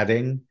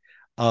setting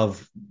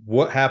of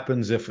what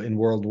happens if in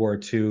World War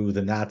II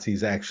the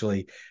Nazis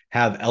actually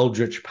have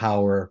eldritch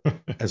power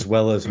as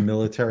well as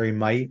military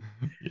might,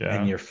 and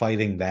Yeah. you're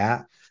fighting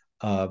that.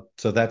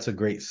 So that's a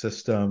great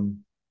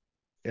system.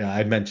 Yeah,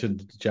 I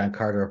mentioned John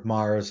Carter of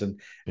Mars and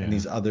Yeah.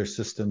 these other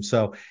systems.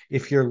 So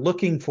if you're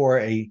looking for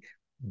a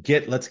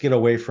let's get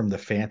away from the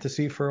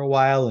fantasy for a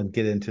while and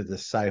get into the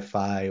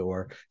sci-fi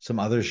or some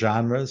other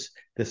genres,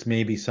 this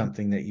may be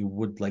something that you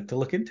would like to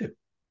look into.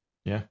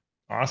 Yeah.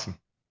 Awesome.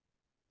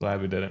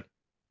 Glad we did it.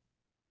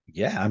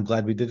 Yeah, I'm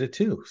glad we did it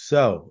too.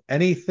 So,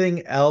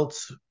 anything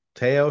else,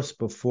 Teos,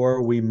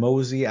 before we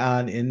mosey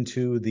on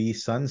into the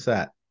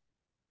sunset?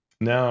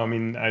 No, I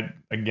mean,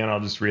 I'll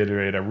just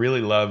reiterate, I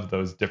really love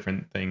those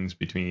different things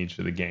between each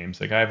of the games.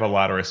 Like I have a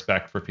lot of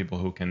respect for people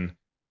who can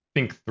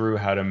think through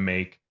how to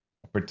make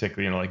a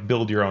particular, like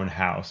build your own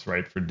house,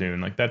 right, for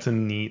Dune. Like that's a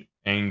neat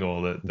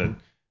angle that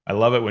I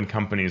love it when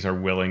companies are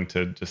willing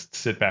to just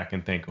sit back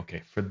and think,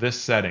 okay, for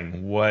this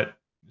setting, what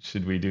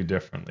should we do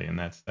differently? And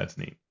that's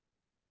neat.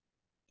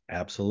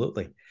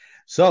 Absolutely.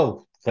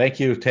 So, thank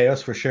you,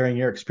 Teos, for sharing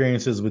your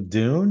experiences with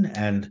Dune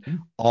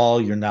and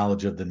all your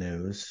knowledge of the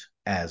news,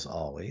 as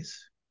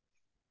always,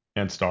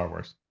 And Star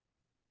Wars.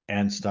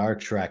 and Star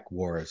Trek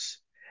Wars.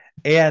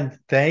 And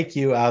thank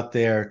you out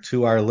there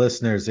to our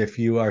listeners if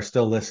you are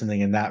still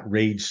listening and not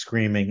rage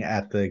screaming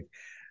at the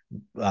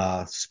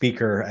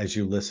speaker as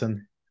you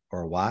listen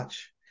or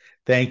watch.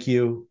 Thank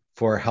you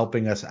for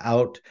helping us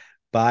out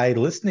by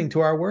listening to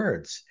our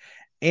words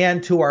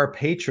and to our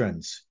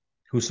patrons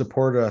who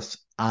support us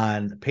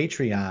on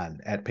Patreon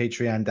at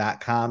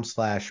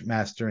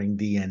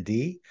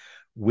patreon.com/masteringdnd.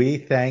 We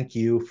thank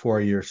you for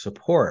your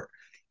support.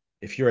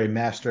 If you're a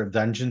Master of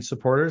Dungeon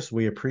supporters,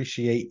 we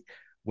appreciate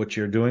what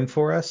you're doing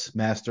for us.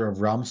 Master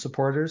of Realm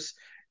supporters,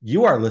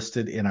 you are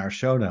listed in our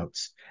show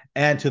notes.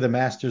 And to the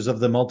Masters of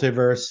the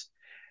Multiverse,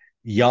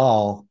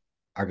 y'all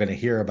are going to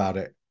hear about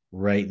it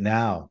right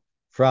now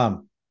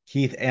from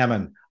Keith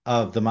Ammon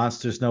of The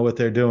Monsters Know What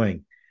They're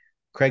Doing,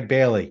 Craig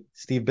Bailey,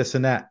 Steve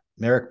Bissonette,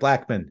 Merrick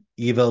Blackman,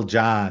 Evil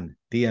John,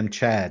 DM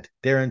Chad,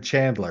 Darren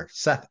Chandler,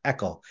 Seth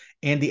Eckel,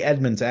 Andy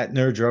Edmonds at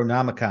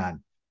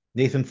Nerdronomicon,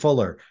 Nathan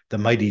Fuller, The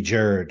Mighty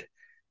Jerd,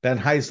 Ben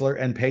Heisler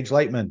and Paige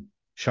Lightman,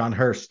 Sean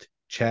Hurst,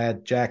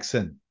 Chad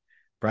Jackson,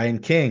 Brian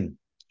King,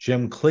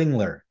 Jim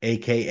Klingler,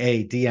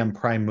 aka DM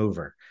Prime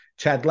Mover,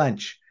 Chad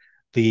Lench,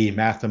 the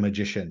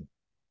Mathemagician,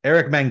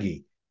 Eric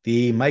Mengi,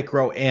 the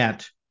Micro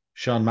Ant,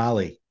 Sean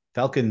Malley,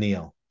 Falcon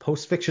Neal,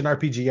 Post Fiction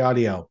RPG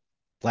Audio,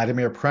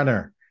 Vladimir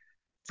Prenner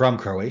from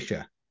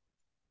Croatia,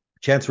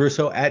 Chance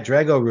Russo at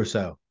Drago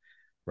Russo,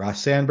 Ross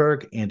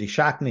Sandberg, Andy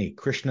Shockney,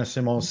 Krishna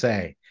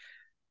Simose,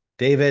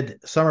 David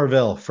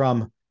Somerville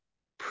from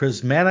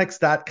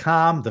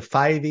Prismatics.com, the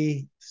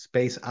 5e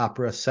space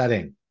opera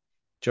setting,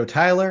 Joe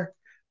Tyler,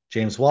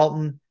 James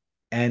Walton,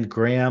 and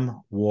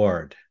Graham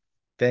Ward.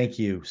 Thank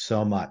you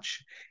so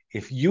much.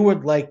 If you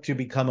would like to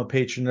become a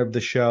patron of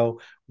the show,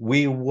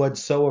 we would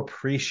so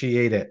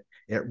appreciate it.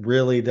 It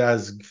really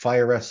does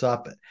fire us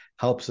up, it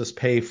helps us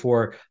pay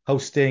for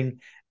hosting,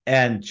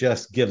 and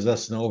just gives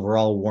us an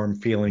overall warm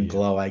feeling Yeah.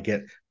 glow. I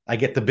get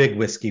the big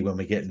whiskey when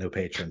we get new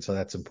patrons, so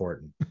that's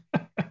important.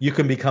 You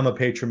can become a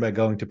patron by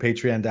going to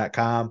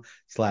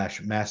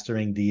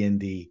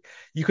patreon.com/masteringdnd.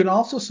 You can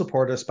also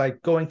support us by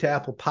going to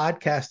Apple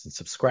Podcasts and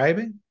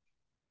subscribing,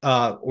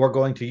 or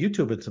going to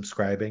YouTube and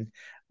subscribing,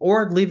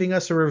 or leaving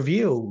us a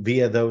review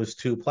via those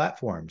two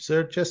platforms.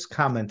 They're just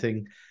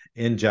commenting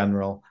in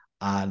general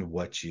on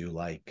what you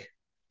like.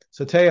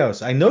 So,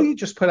 Teos, I know you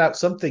just put out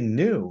something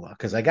new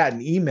because I got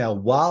an email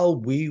while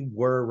we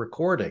were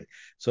recording.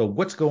 So,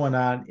 what's going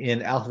on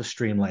in Alpha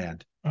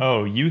Streamland?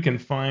 Oh, you can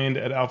find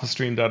at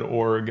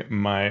alphastream.org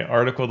my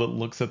article that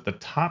looks at the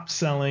top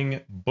selling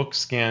book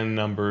scan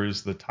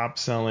numbers, the top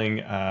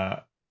selling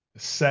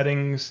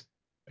settings,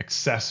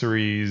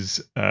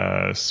 accessories,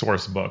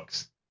 source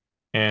books,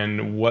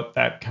 and what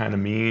that kind of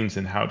means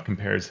and how it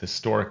compares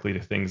historically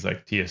to things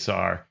like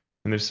TSR.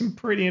 And there's some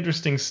pretty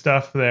interesting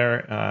stuff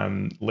there.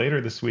 Later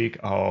this week,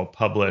 I'll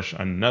publish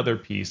another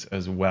piece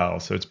as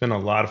well. So it's been a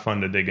lot of fun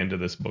to dig into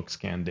this book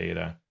scan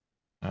data.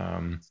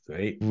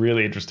 Great.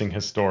 Really interesting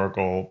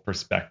historical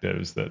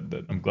perspectives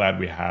that I'm glad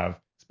we have,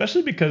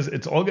 especially because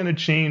it's all going to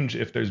change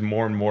if there's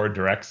more and more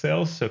direct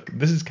sales. So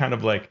this is kind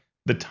of like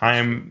the That's true.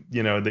 time,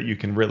 that you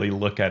can really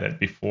look at it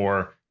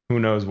before who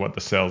knows what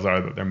the sales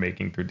are that they're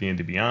making through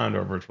D&D Beyond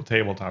or Virtual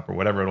Tabletop or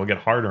whatever. It'll get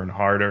harder and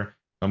harder.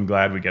 I'm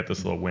glad we get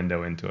this little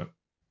window into it.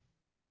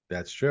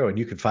 That's true. And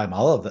you can find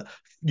all of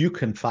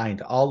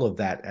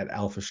that at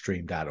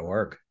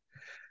alphastream.org.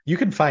 You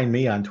can find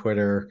me on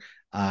Twitter,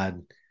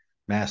 on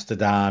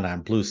Mastodon,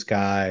 on Blue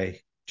Sky.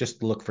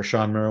 Just look for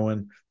Sean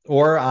Merwin,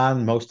 or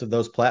on most of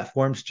those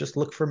platforms. Just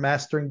look for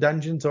Mastering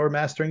Dungeons or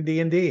Mastering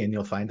D&D, and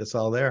you'll find us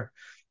all there.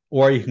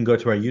 Or you can go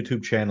to our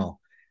YouTube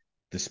channel,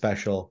 the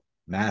special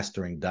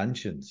Mastering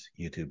Dungeons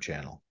YouTube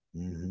channel.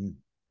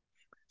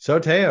 So,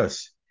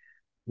 Teos,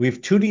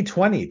 we've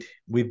 2D20'd.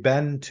 We've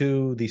been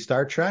to the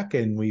Star Trek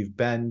and we've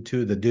been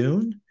to the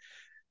Dune.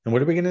 And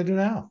what are we going to do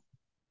now?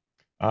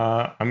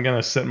 I'm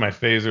gonna set my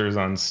phasers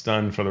on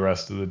stun for the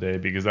rest of the day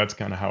because that's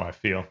kind of how I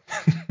feel.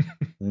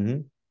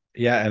 Hmm.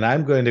 Yeah, and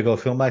I'm going to go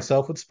fill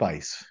myself with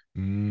spice.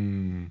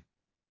 Mm.